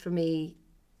piece for me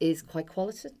is quite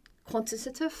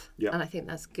quantitative, and I think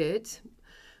that's good.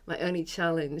 My only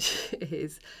challenge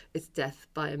is it's death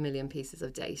by a million pieces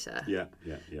of data. Yeah.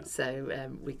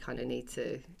 So we kind of need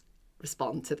to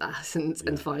respond to that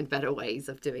and find better ways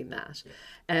of doing that.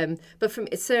 But from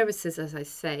services, as I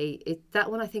say,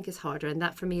 that one I think is harder, and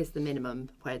that for me is the minimum,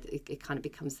 where it kind of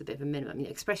becomes a bit of a minimum.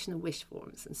 Expression of wish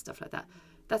forms and stuff like that.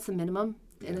 That's a minimum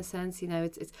in a sense.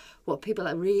 It's what people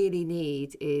really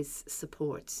need is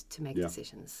support to make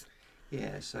decisions.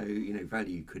 Yeah, so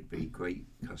value could be great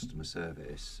customer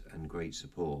service and great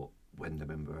support when the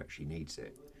member actually needs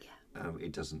it. Yeah.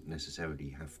 It doesn't necessarily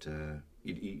have to.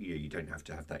 You don't have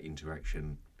to have that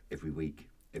interaction every week,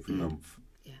 every month,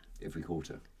 every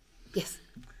quarter. Yes.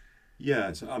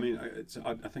 Yeah, so I mean,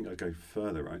 I think I'd go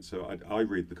further, right? So I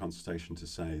read the consultation to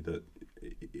say that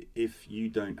if you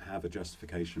don't have a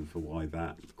justification for why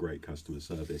that great customer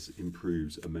service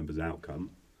improves a member's outcome,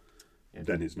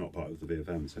 then it's not part of the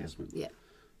VFM assessment. Yeah.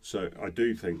 So I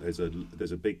do think there's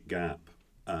a big gap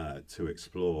to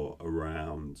explore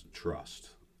around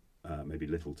trust. Maybe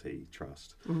little t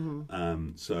trust.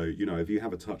 So if you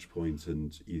have a touch point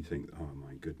and you think, oh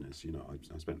my goodness,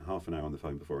 I spent half an hour on the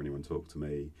phone before anyone talked to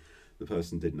me, the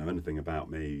person didn't know anything about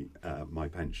me, my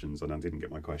pensions, and I didn't get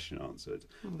my question answered,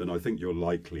 then I think you're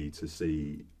likely to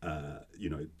see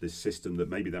this system that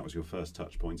maybe that was your first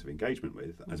touch point of engagement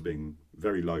with as being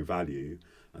very low value,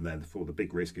 and therefore the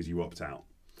big risk is you opt out.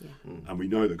 And we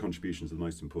know that contribution is the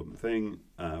most important thing.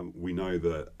 We know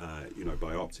that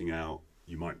by opting out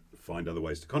you might find other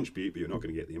ways to contribute, but you're not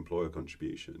going to get the employer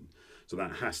contribution. So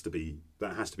that has to be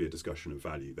a discussion of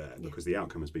value there, because the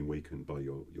outcome has been weakened by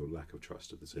your lack of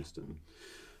trust of the system.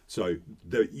 So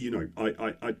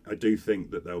I do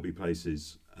think that there'll be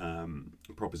places,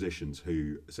 propositions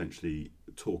who essentially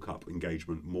talk up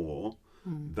engagement more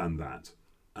than that.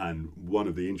 And one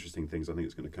of the interesting things I think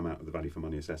is going to come out of the value for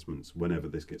money assessments whenever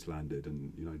this gets landed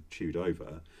and chewed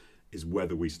over is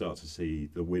whether we start to see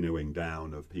the winnowing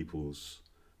down of people's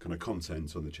kind of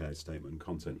content on the chair's statement,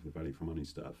 content for the value for money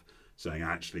stuff, saying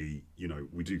actually,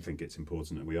 we do think it's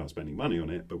important and we are spending money on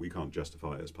it, but we can't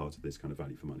justify it as part of this kind of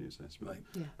value for money assessment. Right.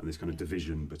 Yeah. And this kind of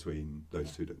division between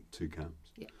those two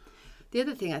camps. Yeah. The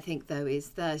other thing I think, though, is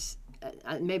that,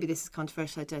 maybe this is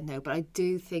controversial, I don't know, but I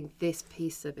do think this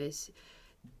piece of it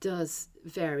does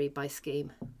vary by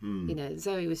scheme.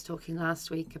 Zoe was talking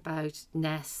last week about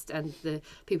Nest and the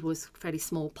people with fairly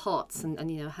small pots and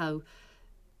how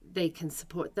they can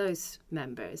support those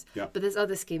members. Yeah. But there's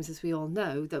other schemes, as we all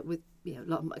know, that with a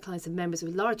lot of my clients have members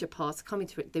with larger pots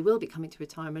they will be coming to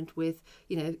retirement with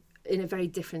in a very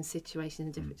different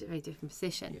situation, in a very different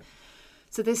position. Yeah.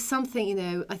 So there's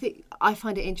something, I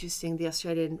find it interesting, the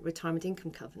Australian Retirement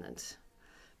Income Covenant,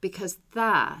 because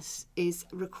that is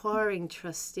requiring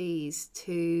trustees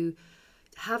to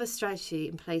have a strategy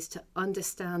in place to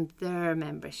understand their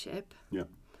membership,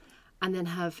 and then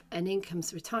have an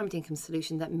retirement income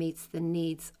solution that meets the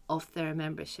needs of their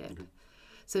membership.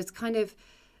 So it's kind of,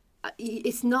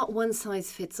 it's not one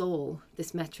size fits all,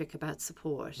 this metric about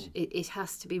support. It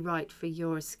has to be right for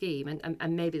your scheme,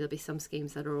 and maybe there'll be some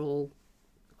schemes that are all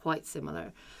quite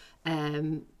similar.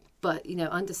 But,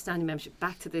 understanding membership,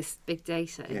 back to this big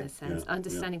data in a sense,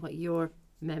 understanding what your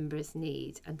members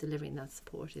need and delivering that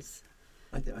support is...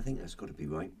 I think that's got to be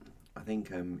right. I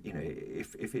think,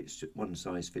 if it's one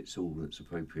size fits all that's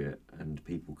appropriate and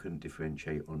people couldn't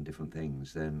differentiate on different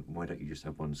things, then why don't you just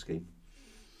have one scheme?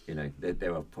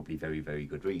 There are probably very, very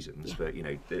good reasons, but,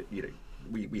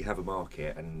 we have a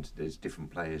market and there's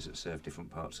different players that serve different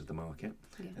parts of the market,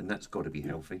 and that's got to be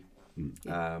healthy.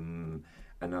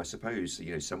 And I suppose,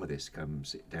 some of this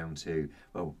comes down to,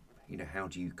 how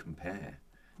do you compare,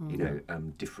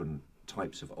 different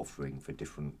types of offering for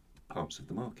different parts of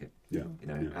the market?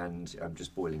 And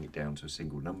just boiling it down to a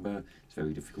single number, it's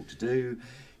very difficult to do.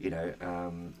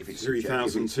 If it's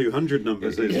 3,200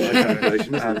 numbers is my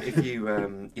calculation, isn't it? If you,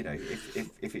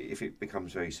 if it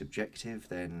becomes very subjective,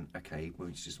 then okay, well,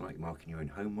 it's just like marking your own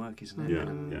homework, isn't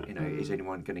it? Is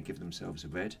anyone going to give themselves a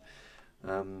red?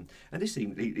 And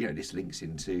this links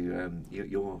into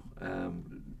your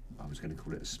I was going to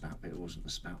call it a spat, but it wasn't a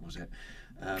spat, was it?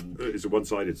 It's a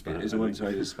one-sided spat. It was a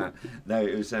one-sided spat. No,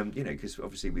 it was because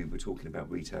obviously we were talking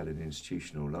about retail and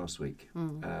institutional last week,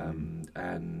 and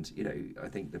I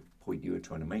think the point you were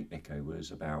trying to make, Nico,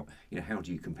 was about how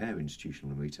do you compare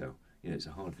institutional and retail? It's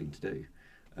a hard thing to do,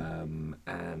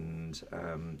 and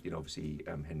obviously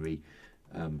Henry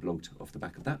blogged off the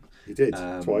back of that. He did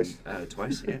twice.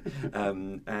 Twice, yeah.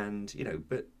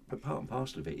 But part and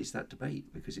parcel of it is that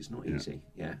debate, because it's not easy,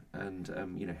 And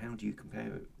how do you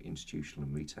compare institutional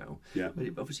and retail? Yeah. But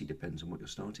it obviously depends on what your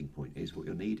starting point is, what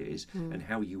your need is, and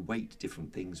how you weight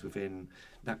different things within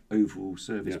that overall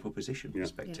service proposition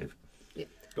perspective. Yeah.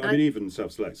 But I mean, even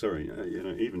self-select.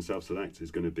 Even self-select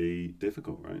is going to be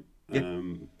difficult, right?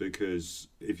 Because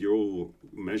if you're all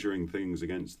measuring things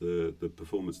against the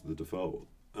performance of the default,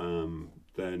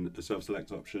 then a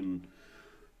self-select option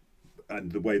and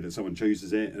the way that someone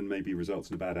chooses it and maybe results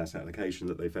in a bad asset allocation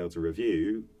that they fail to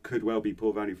review could well be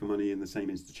poor value for money in the same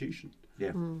institution.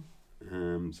 Yeah.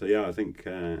 So yeah, I think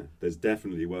there's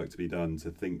definitely work to be done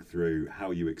to think through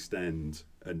how you extend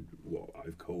what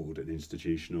I've called an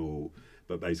institutional,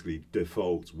 but basically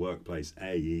default workplace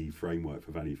AE framework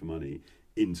for value for money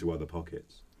into other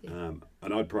pockets. Yeah.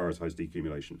 And I'd prioritise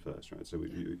decumulation first, right? So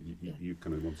you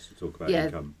kind of wanted to talk about Yeah,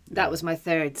 income. that was my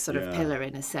third sort of Yeah. pillar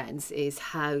in a sense, is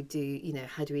how do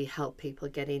we help people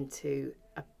get into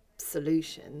a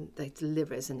solution that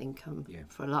delivers an income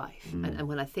for life. And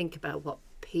when I think about what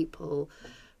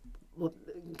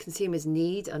consumers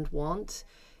need and want,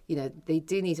 they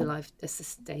do need a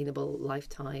sustainable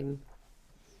lifetime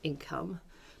income,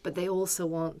 but they also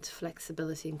want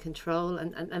flexibility and control,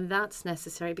 and that's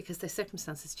necessary because their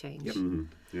circumstances change. Yep.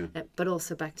 Yeah. But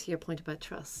also back to your point about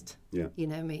trust. Yeah. You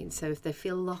know what I mean? So if they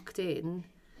feel locked in,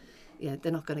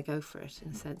 they're not going to go for it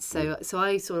in a sense. So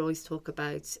I sort of always talk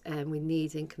about we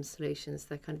need income solutions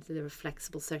that kind of deliver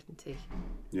flexible certainty.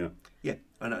 Yeah. Yeah,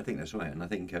 and I think that's right. And I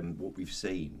think what we've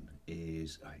seen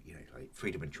is, like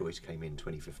freedom and choice came in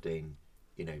 2015.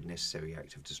 Necessary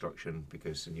act of destruction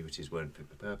because annuities weren't fit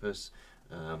for purpose,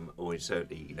 or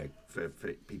certainly, for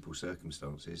people's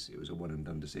circumstances, it was a one and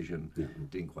done decision. Yeah.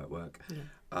 Didn't quite work.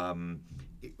 Yeah.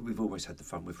 We've always had the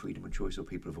fun with freedom and choice, or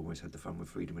people have always had the fun with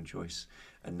freedom and choice,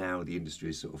 and now the industry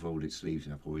has sort of rolled its sleeves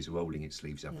up, or is rolling its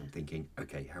sleeves up, and thinking,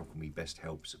 okay, how can we best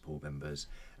help support members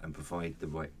and provide the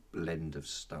right blend of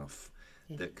stuff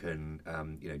that can,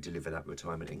 deliver that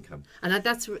retirement income. And I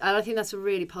think that's a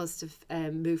really positive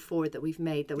move forward that we've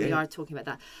made, that we are talking about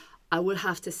that. I will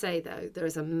have to say, though, there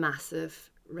is a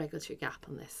massive regulatory gap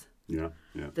on this. Yeah.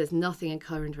 There's nothing in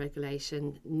current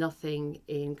regulation, nothing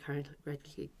in current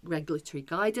regulatory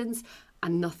guidance,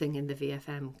 and nothing in the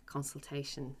VFM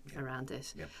consultation around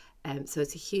it. Yeah. So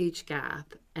it's a huge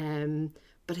gap,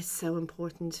 but it's so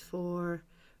important for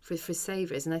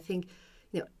savers. And I think,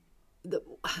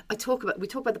 we talk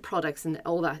about the products and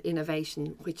all that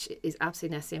innovation, which is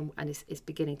absolutely necessary and is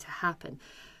beginning to happen.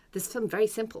 There's some very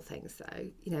simple things,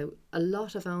 though. A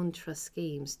lot of owned trust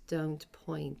schemes don't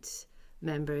point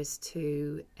members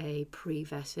to a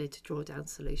pre-vetted drawdown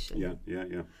solution.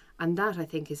 Yeah. And that, I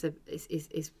think, is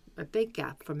a big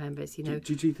gap for members. Do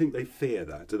you think they fear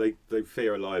that? Do they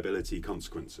fear a liability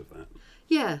consequence of that?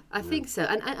 Yeah, I think so.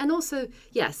 And also,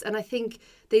 yes, and I think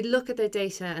they look at their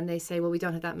data and they say, well, we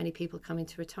don't have that many people coming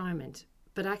to retirement.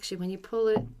 But actually, when you pull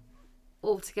it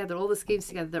all together, all the schemes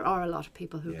together, there are a lot of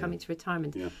people who are coming to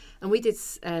retirement. Yeah. And we did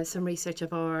some research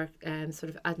of our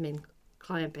sort of admin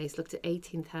client base, looked at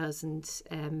 18,000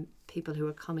 people who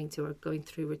are coming to or going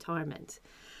through retirement.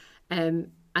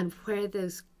 And where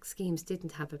those schemes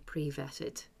didn't have a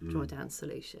pre-vetted drawdown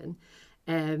solution,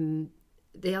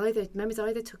 members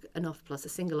either took an off plus, a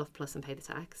single off plus, and paid the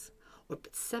tax, or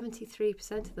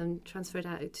 73% of them transferred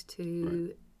out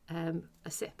to a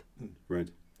SIP. Right.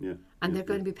 Yeah. And they're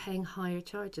going to be paying higher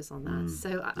charges on that.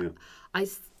 So I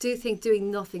do think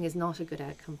doing nothing is not a good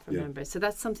outcome for members. So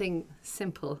that's something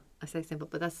simple. I say simple,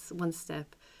 but that's one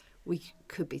step we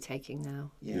could be taking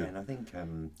now. Yeah. And I think,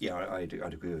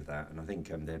 I'd agree with that. And I think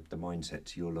the mindset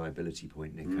to your liability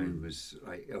point, Nico, was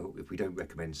like, if we don't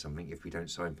recommend something, if we don't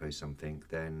signpost something,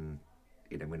 then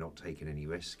we're not taking any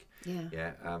risk.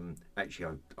 Yeah.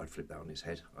 Actually, I'd flip that on its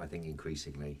head. I think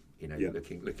increasingly,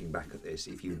 looking back at this,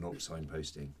 if you're not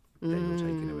signposting, then you're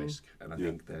taking a risk. And I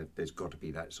think there's got to be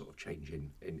that sort of change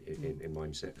in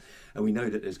mindset. And we know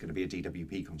that there's going to be a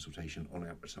DWP consultation on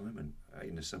out retirement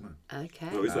in the summer. Okay.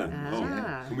 Oh, is that?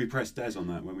 Can we press Des on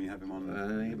that when we have him on?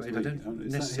 I don't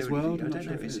necessarily. I don't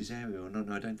know if it's his area or not.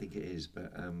 No, I don't think it is.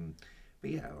 But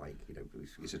yeah,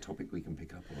 it's a topic we can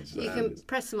pick up on. You can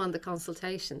press them on the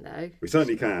consultation, though. We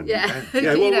certainly can. Yeah.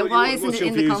 Why isn't it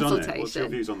in the consultation? What's your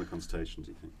views on the consultation,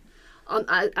 do you think?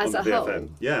 As a whole,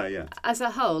 yeah. As a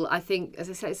whole, I think, as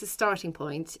I say, it's a starting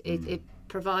point. It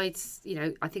provides,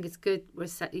 I think it's good. We're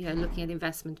looking at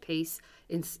investment piece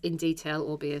in detail,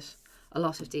 albeit a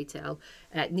lot of detail.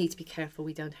 Need to be careful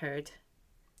we don't herd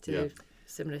to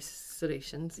similar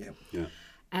solutions. Yeah.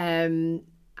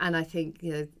 And I think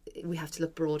we have to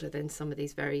look broader than some of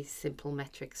these very simple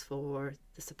metrics for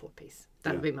the support piece.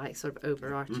 That would be my sort of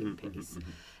overarching piece.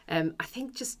 I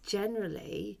think just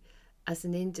generally, as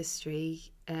an industry,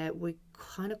 we're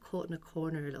kind of caught in a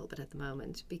corner a little bit at the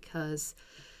moment because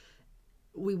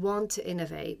we want to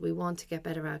innovate, we want to get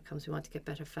better outcomes, we want to get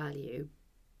better value,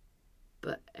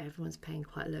 but everyone's paying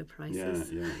quite low prices.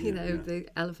 The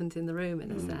elephant in the room in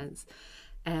a sense.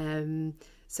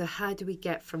 So how do we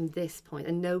get from this point?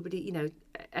 And nobody,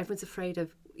 everyone's afraid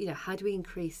of, how do we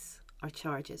increase our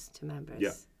charges to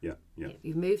members? Yeah.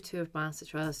 You've moved to a master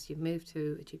trust, you've moved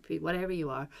to a GP, whatever you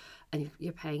are, and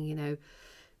you're paying,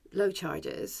 low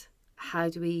charges. How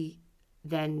do we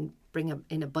then bring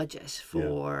in a budget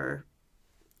for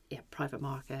private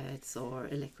markets or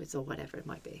illiquids or whatever it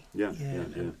might be.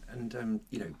 And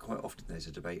you know, quite often there's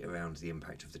a debate around the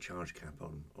impact of the charge cap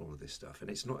on all of this stuff, and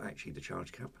it's not actually the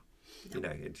charge cap. No. You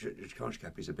know, the charge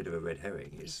cap is a bit of a red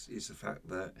herring. It's the fact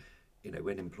that, you know,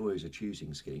 when employers are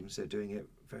choosing schemes, they're doing it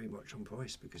very much on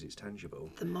price because it's tangible.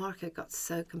 The market got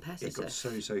so competitive. It got so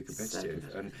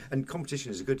competitive. And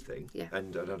competition is a good thing. Yeah.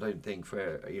 And I don't think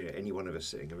for any one of us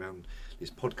sitting around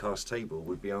this podcast table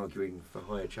would be arguing for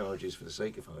higher charges for the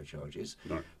sake of higher charges.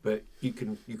 No. But you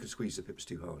can squeeze the pips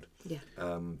too hard. Yeah.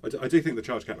 I do think the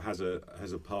charge cap has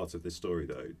a part of this story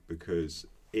though, because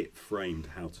it framed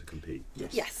how to compete.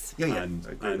 Yes. Yeah. And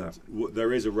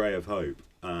there is a ray of hope,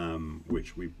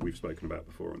 which we've spoken about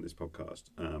before on this podcast,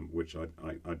 which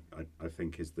I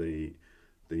think is the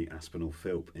Aspinall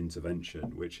Philp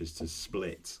intervention, which is to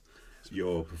split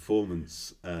your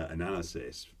performance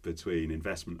analysis between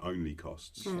investment only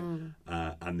costs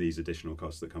and these additional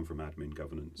costs that come from admin,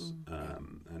 governance,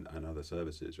 and other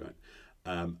services, right?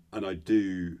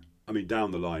 I mean,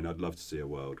 down the line, I'd love to see a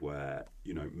world where,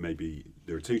 you know, maybe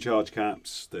there are two charge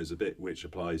caps. There's a bit which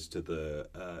applies to the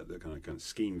kind of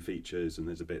scheme features, and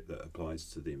there's a bit that applies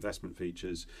to the investment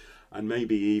features, and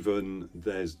maybe even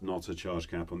there's not a charge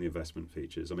cap on the investment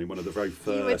features. I mean, one of the very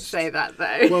first. You would say that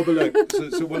though. Well, but look,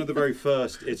 so one of the very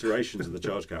first iterations of the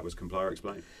charge cap was comply or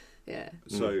explain. Yeah.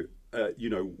 So. You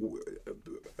know,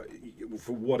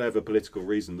 for whatever political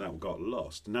reason that got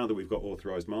lost, now that we've got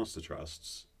authorised master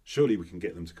trusts, surely we can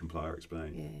get them to comply or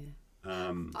explain.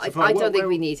 Yeah. I don't think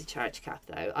we need a charge cap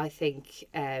though. I think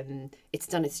it's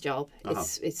done its job.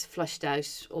 It's flushed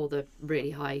out all the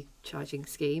really high charging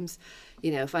schemes.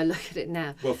 You know, if I look at it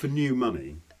now. Well, for new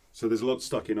money. So there's a lot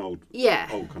stuck in old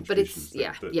contributions but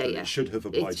it should have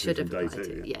applied to from day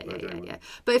two. Yeah.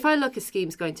 But if I look at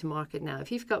schemes going to market now,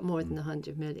 if you've got more than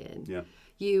 100 million,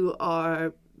 you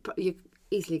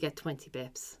easily get 20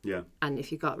 bips. Yeah. And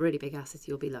if you've got really big assets,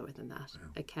 you'll be lower than that. Wow.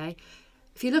 Okay.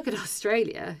 If you look at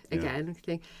Australia again,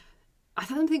 I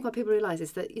don't think what people realise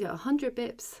is that 100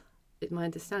 bips, in my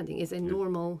understanding, is a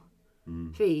normal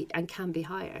fee and can be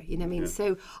higher. You know what I mean?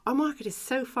 So our market is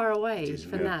so far away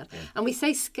from that. Yeah. And we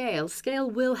say scale. Scale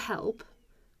will help,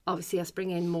 obviously, us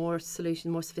bring in more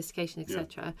solution, more sophistication,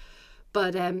 etc.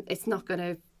 But it's not going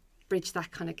to bridge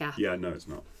that kind of gap. Yeah, no, it's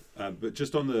not. But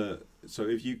just on so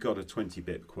if you got a 20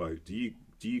 bip quote, do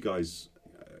you guys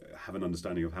have an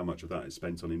understanding of how much of that is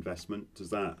spent on investment?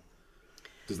 Does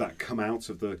that come out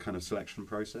of the kind of selection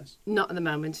process? Not at the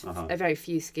moment. A very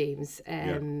few schemes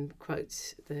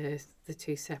quote the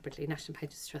two separately. National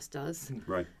Pensions Trust does.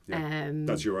 Right. Yeah.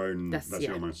 That's your own. That's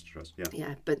your master trust. Yeah.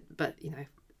 Yeah, but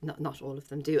not all of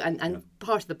them do. And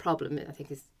part of the problem, I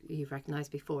think, is you've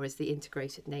recognised before, is the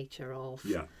integrated nature of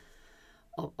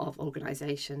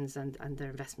organisations and their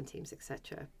investment teams,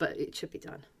 etc. But it should be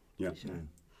done. Yeah.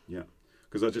 Yeah.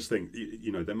 Because I just think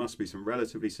there must be some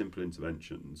relatively simple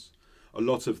interventions. A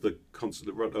lot of the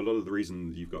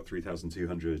reason you've got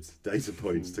 3,200 data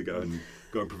points to go and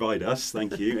provide us,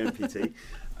 thank you, NPT,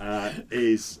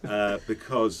 is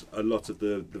because a lot of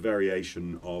the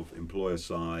variation of employer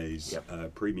size,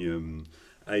 premium,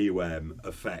 AUM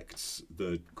affects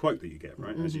the quote that you get,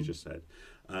 right, as you just said.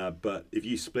 But if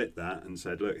you split that and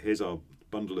said, look, here's our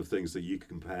bundle of things that you can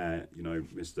compare,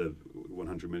 Mr.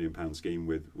 £100 million scheme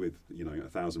with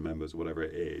 1,000 members or whatever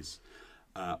it is,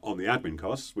 on the admin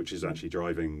costs, which is actually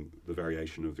driving the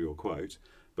variation of your quote.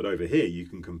 But over here, you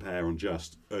can compare on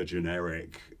just a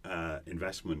generic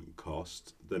investment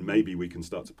cost. Then maybe we can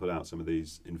start to pull out some of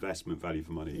these investment value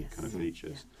for money kind of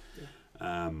features.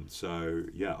 So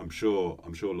I'm sure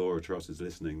Laura Truss is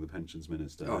listening, the pensions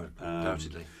minister. Oh,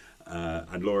 undoubtedly.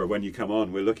 And Laura, when you come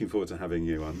on, we're looking forward to having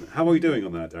you on. How are we doing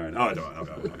on that, Darren? Oh, I'm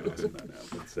not going to ask him that now.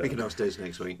 But, we can ask Des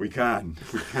next week. We can.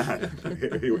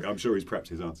 I'm sure he's prepped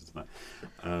his answer to that.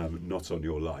 Not on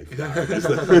your life.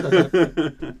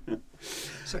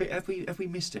 So have we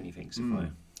missed anything,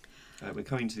 Sophia? We're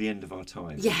coming to the end of our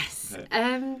time. Yes.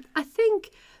 I think,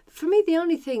 for me, the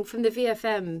only thing from the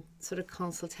VFM sort of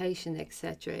consultation,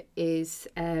 etc., is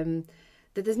that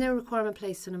there's no requirement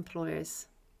placed on employers.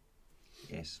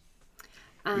 Yes.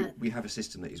 We have a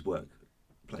system that is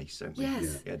workplace, don't we?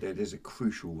 Yes. Yeah, there's a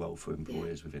crucial role for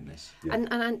employers within this. Yeah.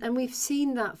 And we've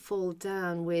seen that fall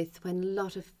down with when a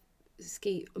lot of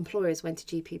employers went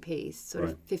to GPPs sort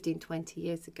of 15, 20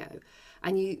 years ago.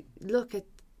 And you look at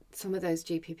some of those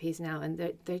GPPs now and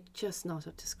they're just not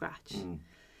up to scratch.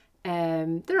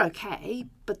 They're okay,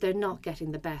 but they're not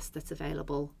getting the best that's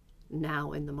available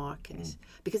now in the market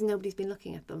because nobody's been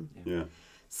looking at them. Yeah.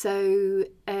 So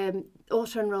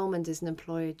auto-enrolment is an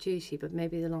employer duty, but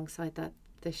maybe alongside that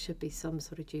there should be some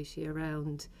sort of duty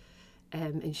around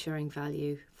ensuring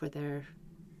value for their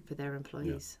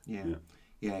employees. Yeah,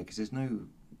 because there's no,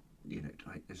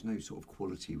 there's no sort of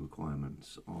quality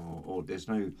requirements, or there's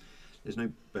no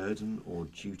burden or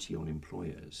duty on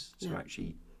employers to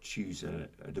actually choose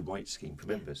the right scheme for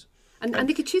members. And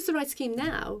they could choose the right scheme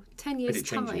now, 10 years' but it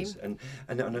changes. time.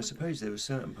 And I suppose there are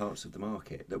certain parts of the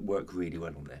market that work really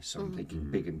well on this. So I'm thinking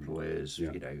big employers,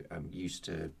 used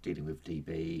to dealing with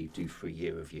DB, do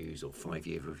 3-year reviews or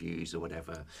 5-year reviews or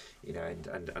whatever,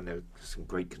 and there are some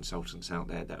great consultants out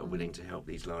there that are willing to help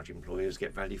these large employers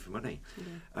get value for money.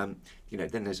 Then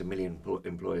there's a million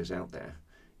employers out there,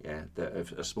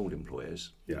 that are small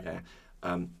employers.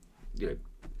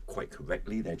 Quite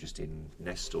correctly, they're just in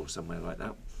Nest or somewhere like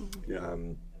that.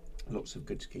 Lots of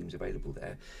good schemes available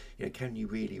there. Can you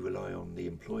really rely on the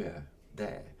employer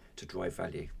there to drive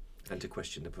value and to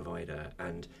question the provider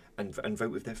and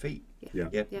vote with their feet? I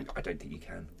don't think you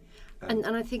can. And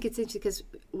I think it's interesting because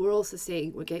we're also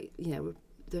seeing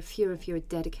there are fewer and fewer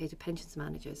dedicated pensions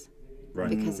managers.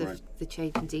 Because of the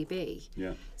change in DB.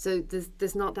 So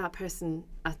there's not that person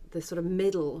at the sort of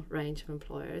middle range of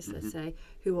employers, let's say,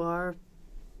 who are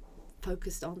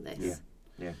focused on this.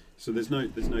 So there's no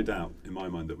doubt in my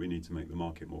mind that we need to make the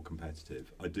market more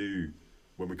competitive. I do,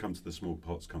 when we come to the small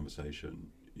pots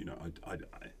conversation,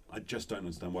 I just don't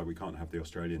understand why we can't have the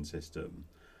Australian system,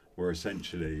 where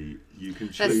essentially you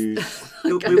can choose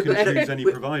any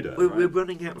provider. We're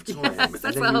running out of time, and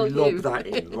then you lob that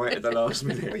in right at the last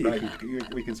minute.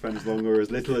 We can spend as long or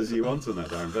as little as you want on that,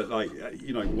 Darren. But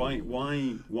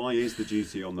why is the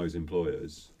duty on those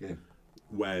employers?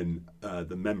 When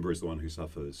the member is the one who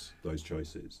suffers those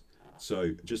choices?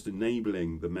 So just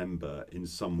enabling the member in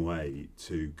some way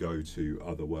to go to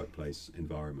other workplace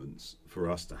environments,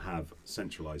 for us to have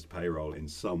centralised payroll in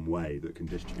some way that can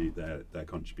distribute their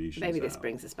contributions. Maybe this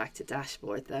brings us back to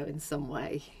dashboard, though, in some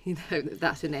way.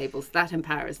 That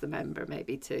empowers the member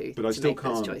maybe to make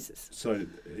those choices. So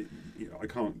I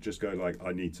can't just go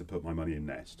I need to put my money in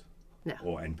Nest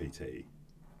or NPT.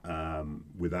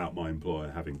 Without my employer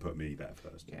having put me there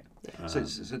first. So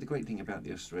the great thing about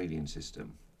the Australian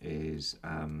system is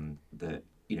that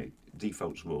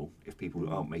default's rule. If people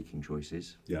aren't making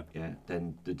choices,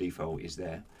 then the default is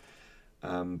there.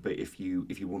 But if you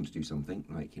want to do something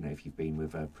if you've been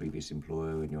with a previous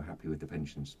employer and you're happy with the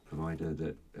pensions provider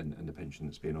and the pension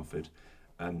that's being offered,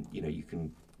 you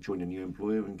can join a new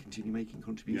employer and continue making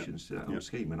contributions to that old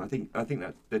scheme. And I think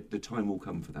that the time will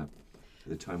come for that.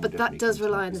 But that does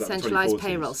rely on the centralised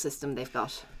payroll system they've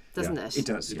got, doesn't it? It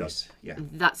does, yes. Yeah.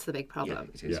 That's the big problem.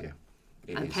 It is,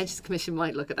 And the Pensions Commission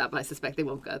might look at that, but I suspect they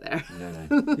won't go there. No.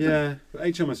 But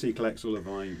HMRC collects all of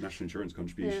my national insurance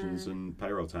contributions and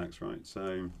payroll tax, right?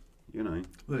 So, Well,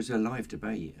 there was a live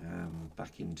debate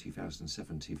back in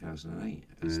 2007, 2008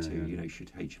 as to,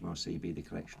 should HMRC be the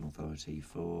collection authority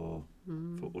for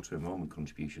auto-enrolment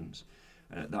contributions.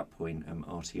 And at that point,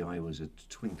 RTI was a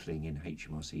twinkling in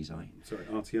HMRC's eye. Sorry,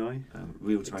 RTI?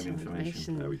 Real-time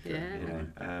information. There we go.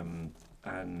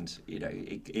 And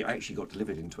it actually got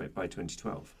delivered by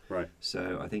 2012. Right.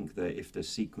 So I think that if the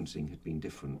sequencing had been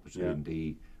different between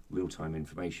the real-time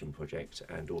information project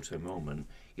and auto-enrolment,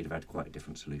 you'd have had quite a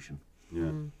different solution.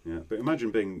 But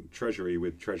imagine being Treasury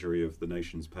with Treasury of the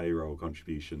nation's payroll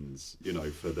contributions,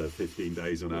 for the 15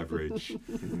 days on average.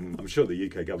 I'm sure the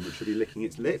UK government should be licking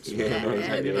its lips.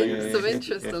 Some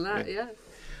interest in that,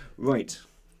 Right.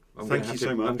 Thank you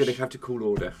so much. I'm going to have to call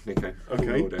order, Nico.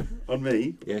 Okay. Order. On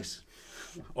me? Yes.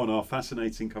 On our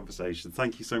fascinating conversation.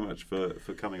 Thank you so much for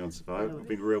coming on, Sophia. It's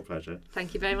been a real pleasure.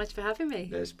 Thank you very much for having me.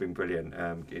 It's been brilliant.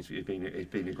 It's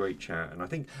been a great chat, and I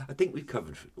think we've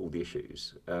covered all the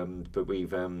issues. But we've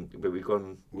gone.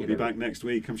 We'll be back next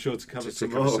week, I'm sure, to cover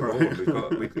some more. more.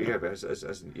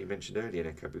 As you mentioned earlier,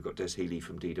 Nico, we've got Des Healy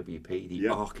from DWP, the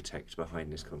architect behind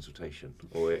this consultation,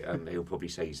 or he'll probably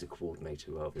say he's the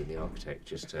coordinator rather than the architect,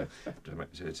 just to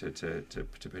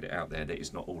put it out there that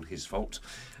it's not all his fault.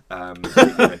 But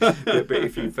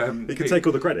if you've he can take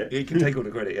all the credit. He can take all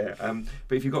the credit,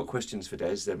 but if you've got questions for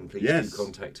Des, then please do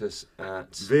contact us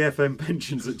at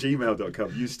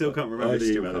vfmpensions@gmail.com. You still can't remember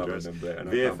the email address.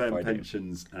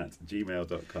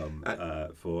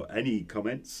 vfmpensions@gmail.com for any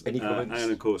comments.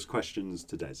 And of course questions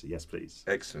to Des. Yes, please.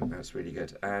 Excellent, that's really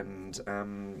good. And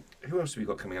who else have we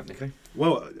got coming up, Nico?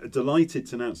 Well, delighted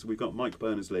to announce that we've got Mike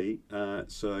Berners-Lee.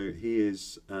 So he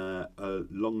is a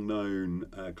long-known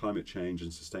climate change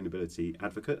and sustainability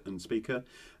advocate and speaker.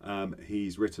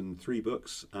 He's written 3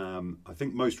 books. I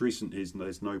think most recent is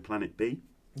There's No Planet B.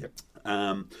 Yep.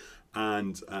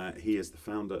 and he is the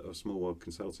founder of Small World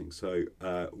Consulting. So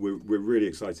we're really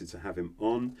excited to have him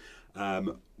on.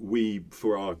 We,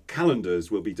 for our calendars,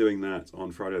 will be doing that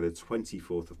on Friday the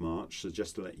 24th of March. So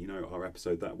just to let you know, our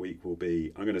episode that week will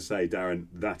be, I'm going to say, Darren,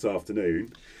 that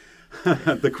afternoon.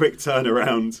 The quick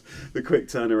turnaround.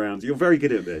 You're very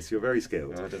good at this. You're very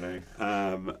skilled. I don't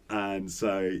know. And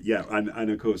so, yeah, and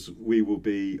of course, we will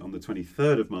be on the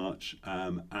 23rd of March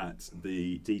at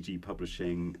the DG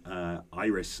Publishing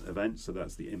IRIS event. So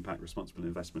that's the Impact, Responsible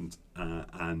Investment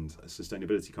and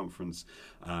Sustainability Conference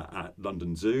at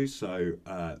London Zoo. So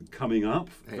coming up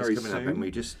very soon. Up, and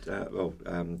we just,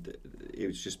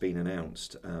 it's just been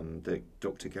announced that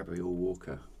Dr. Gabrielle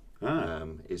Walker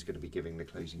is going to be giving the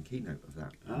closing keynote of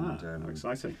that. How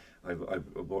exciting. I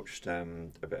watched a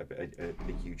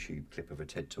YouTube clip of a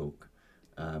TED Talk,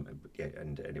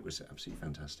 and it was absolutely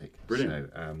fantastic.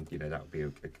 Brilliant. So, that would be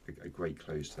a great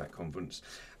close to that conference.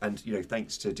 And,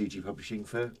 thanks to DG Publishing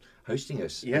for hosting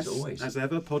us, yes, as always. As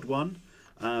ever, Pod 1.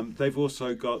 They've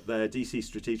also got their DC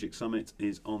Strategic Summit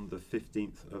is on the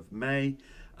 15th of May,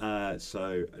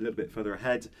 so a little bit further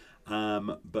ahead.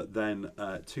 But then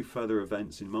 2 further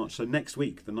events in March. So next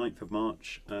week, the 9th of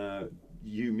March,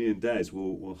 me and Des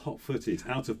will hot-footed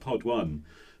out of Pod 1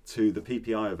 to the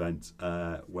PPI event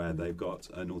where they've got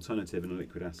an alternative and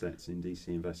liquid assets in DC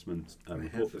investment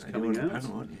report that's coming out.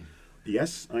 Panel, aren't you?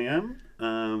 Yes, I am.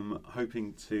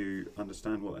 Hoping to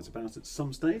understand what that's about at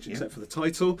some stage, except for the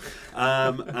title.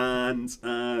 And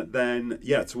then,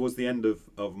 towards the end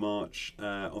of March,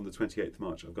 on the 28th of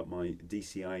March, I've got my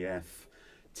DCIF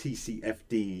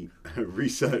TCFD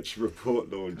research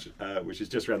report launch, which is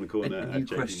just around the corner. And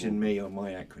you question me on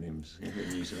my acronyms,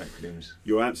 the use of acronyms.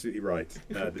 You're absolutely right.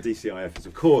 The DCIF is,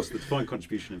 of course, the Defined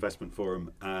Contribution Investment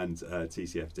Forum, and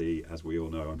TCFD, as we all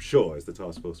know, I'm sure, is the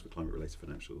Task Force for Climate-Related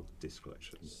Financial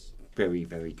Disclosures. Very,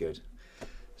 very good.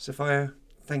 Sophia,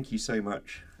 thank you so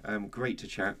much. Great to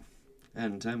chat.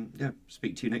 And,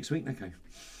 speak to you next week, Nico.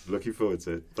 Looking forward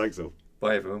to it. Thanks all.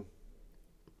 Bye, everyone.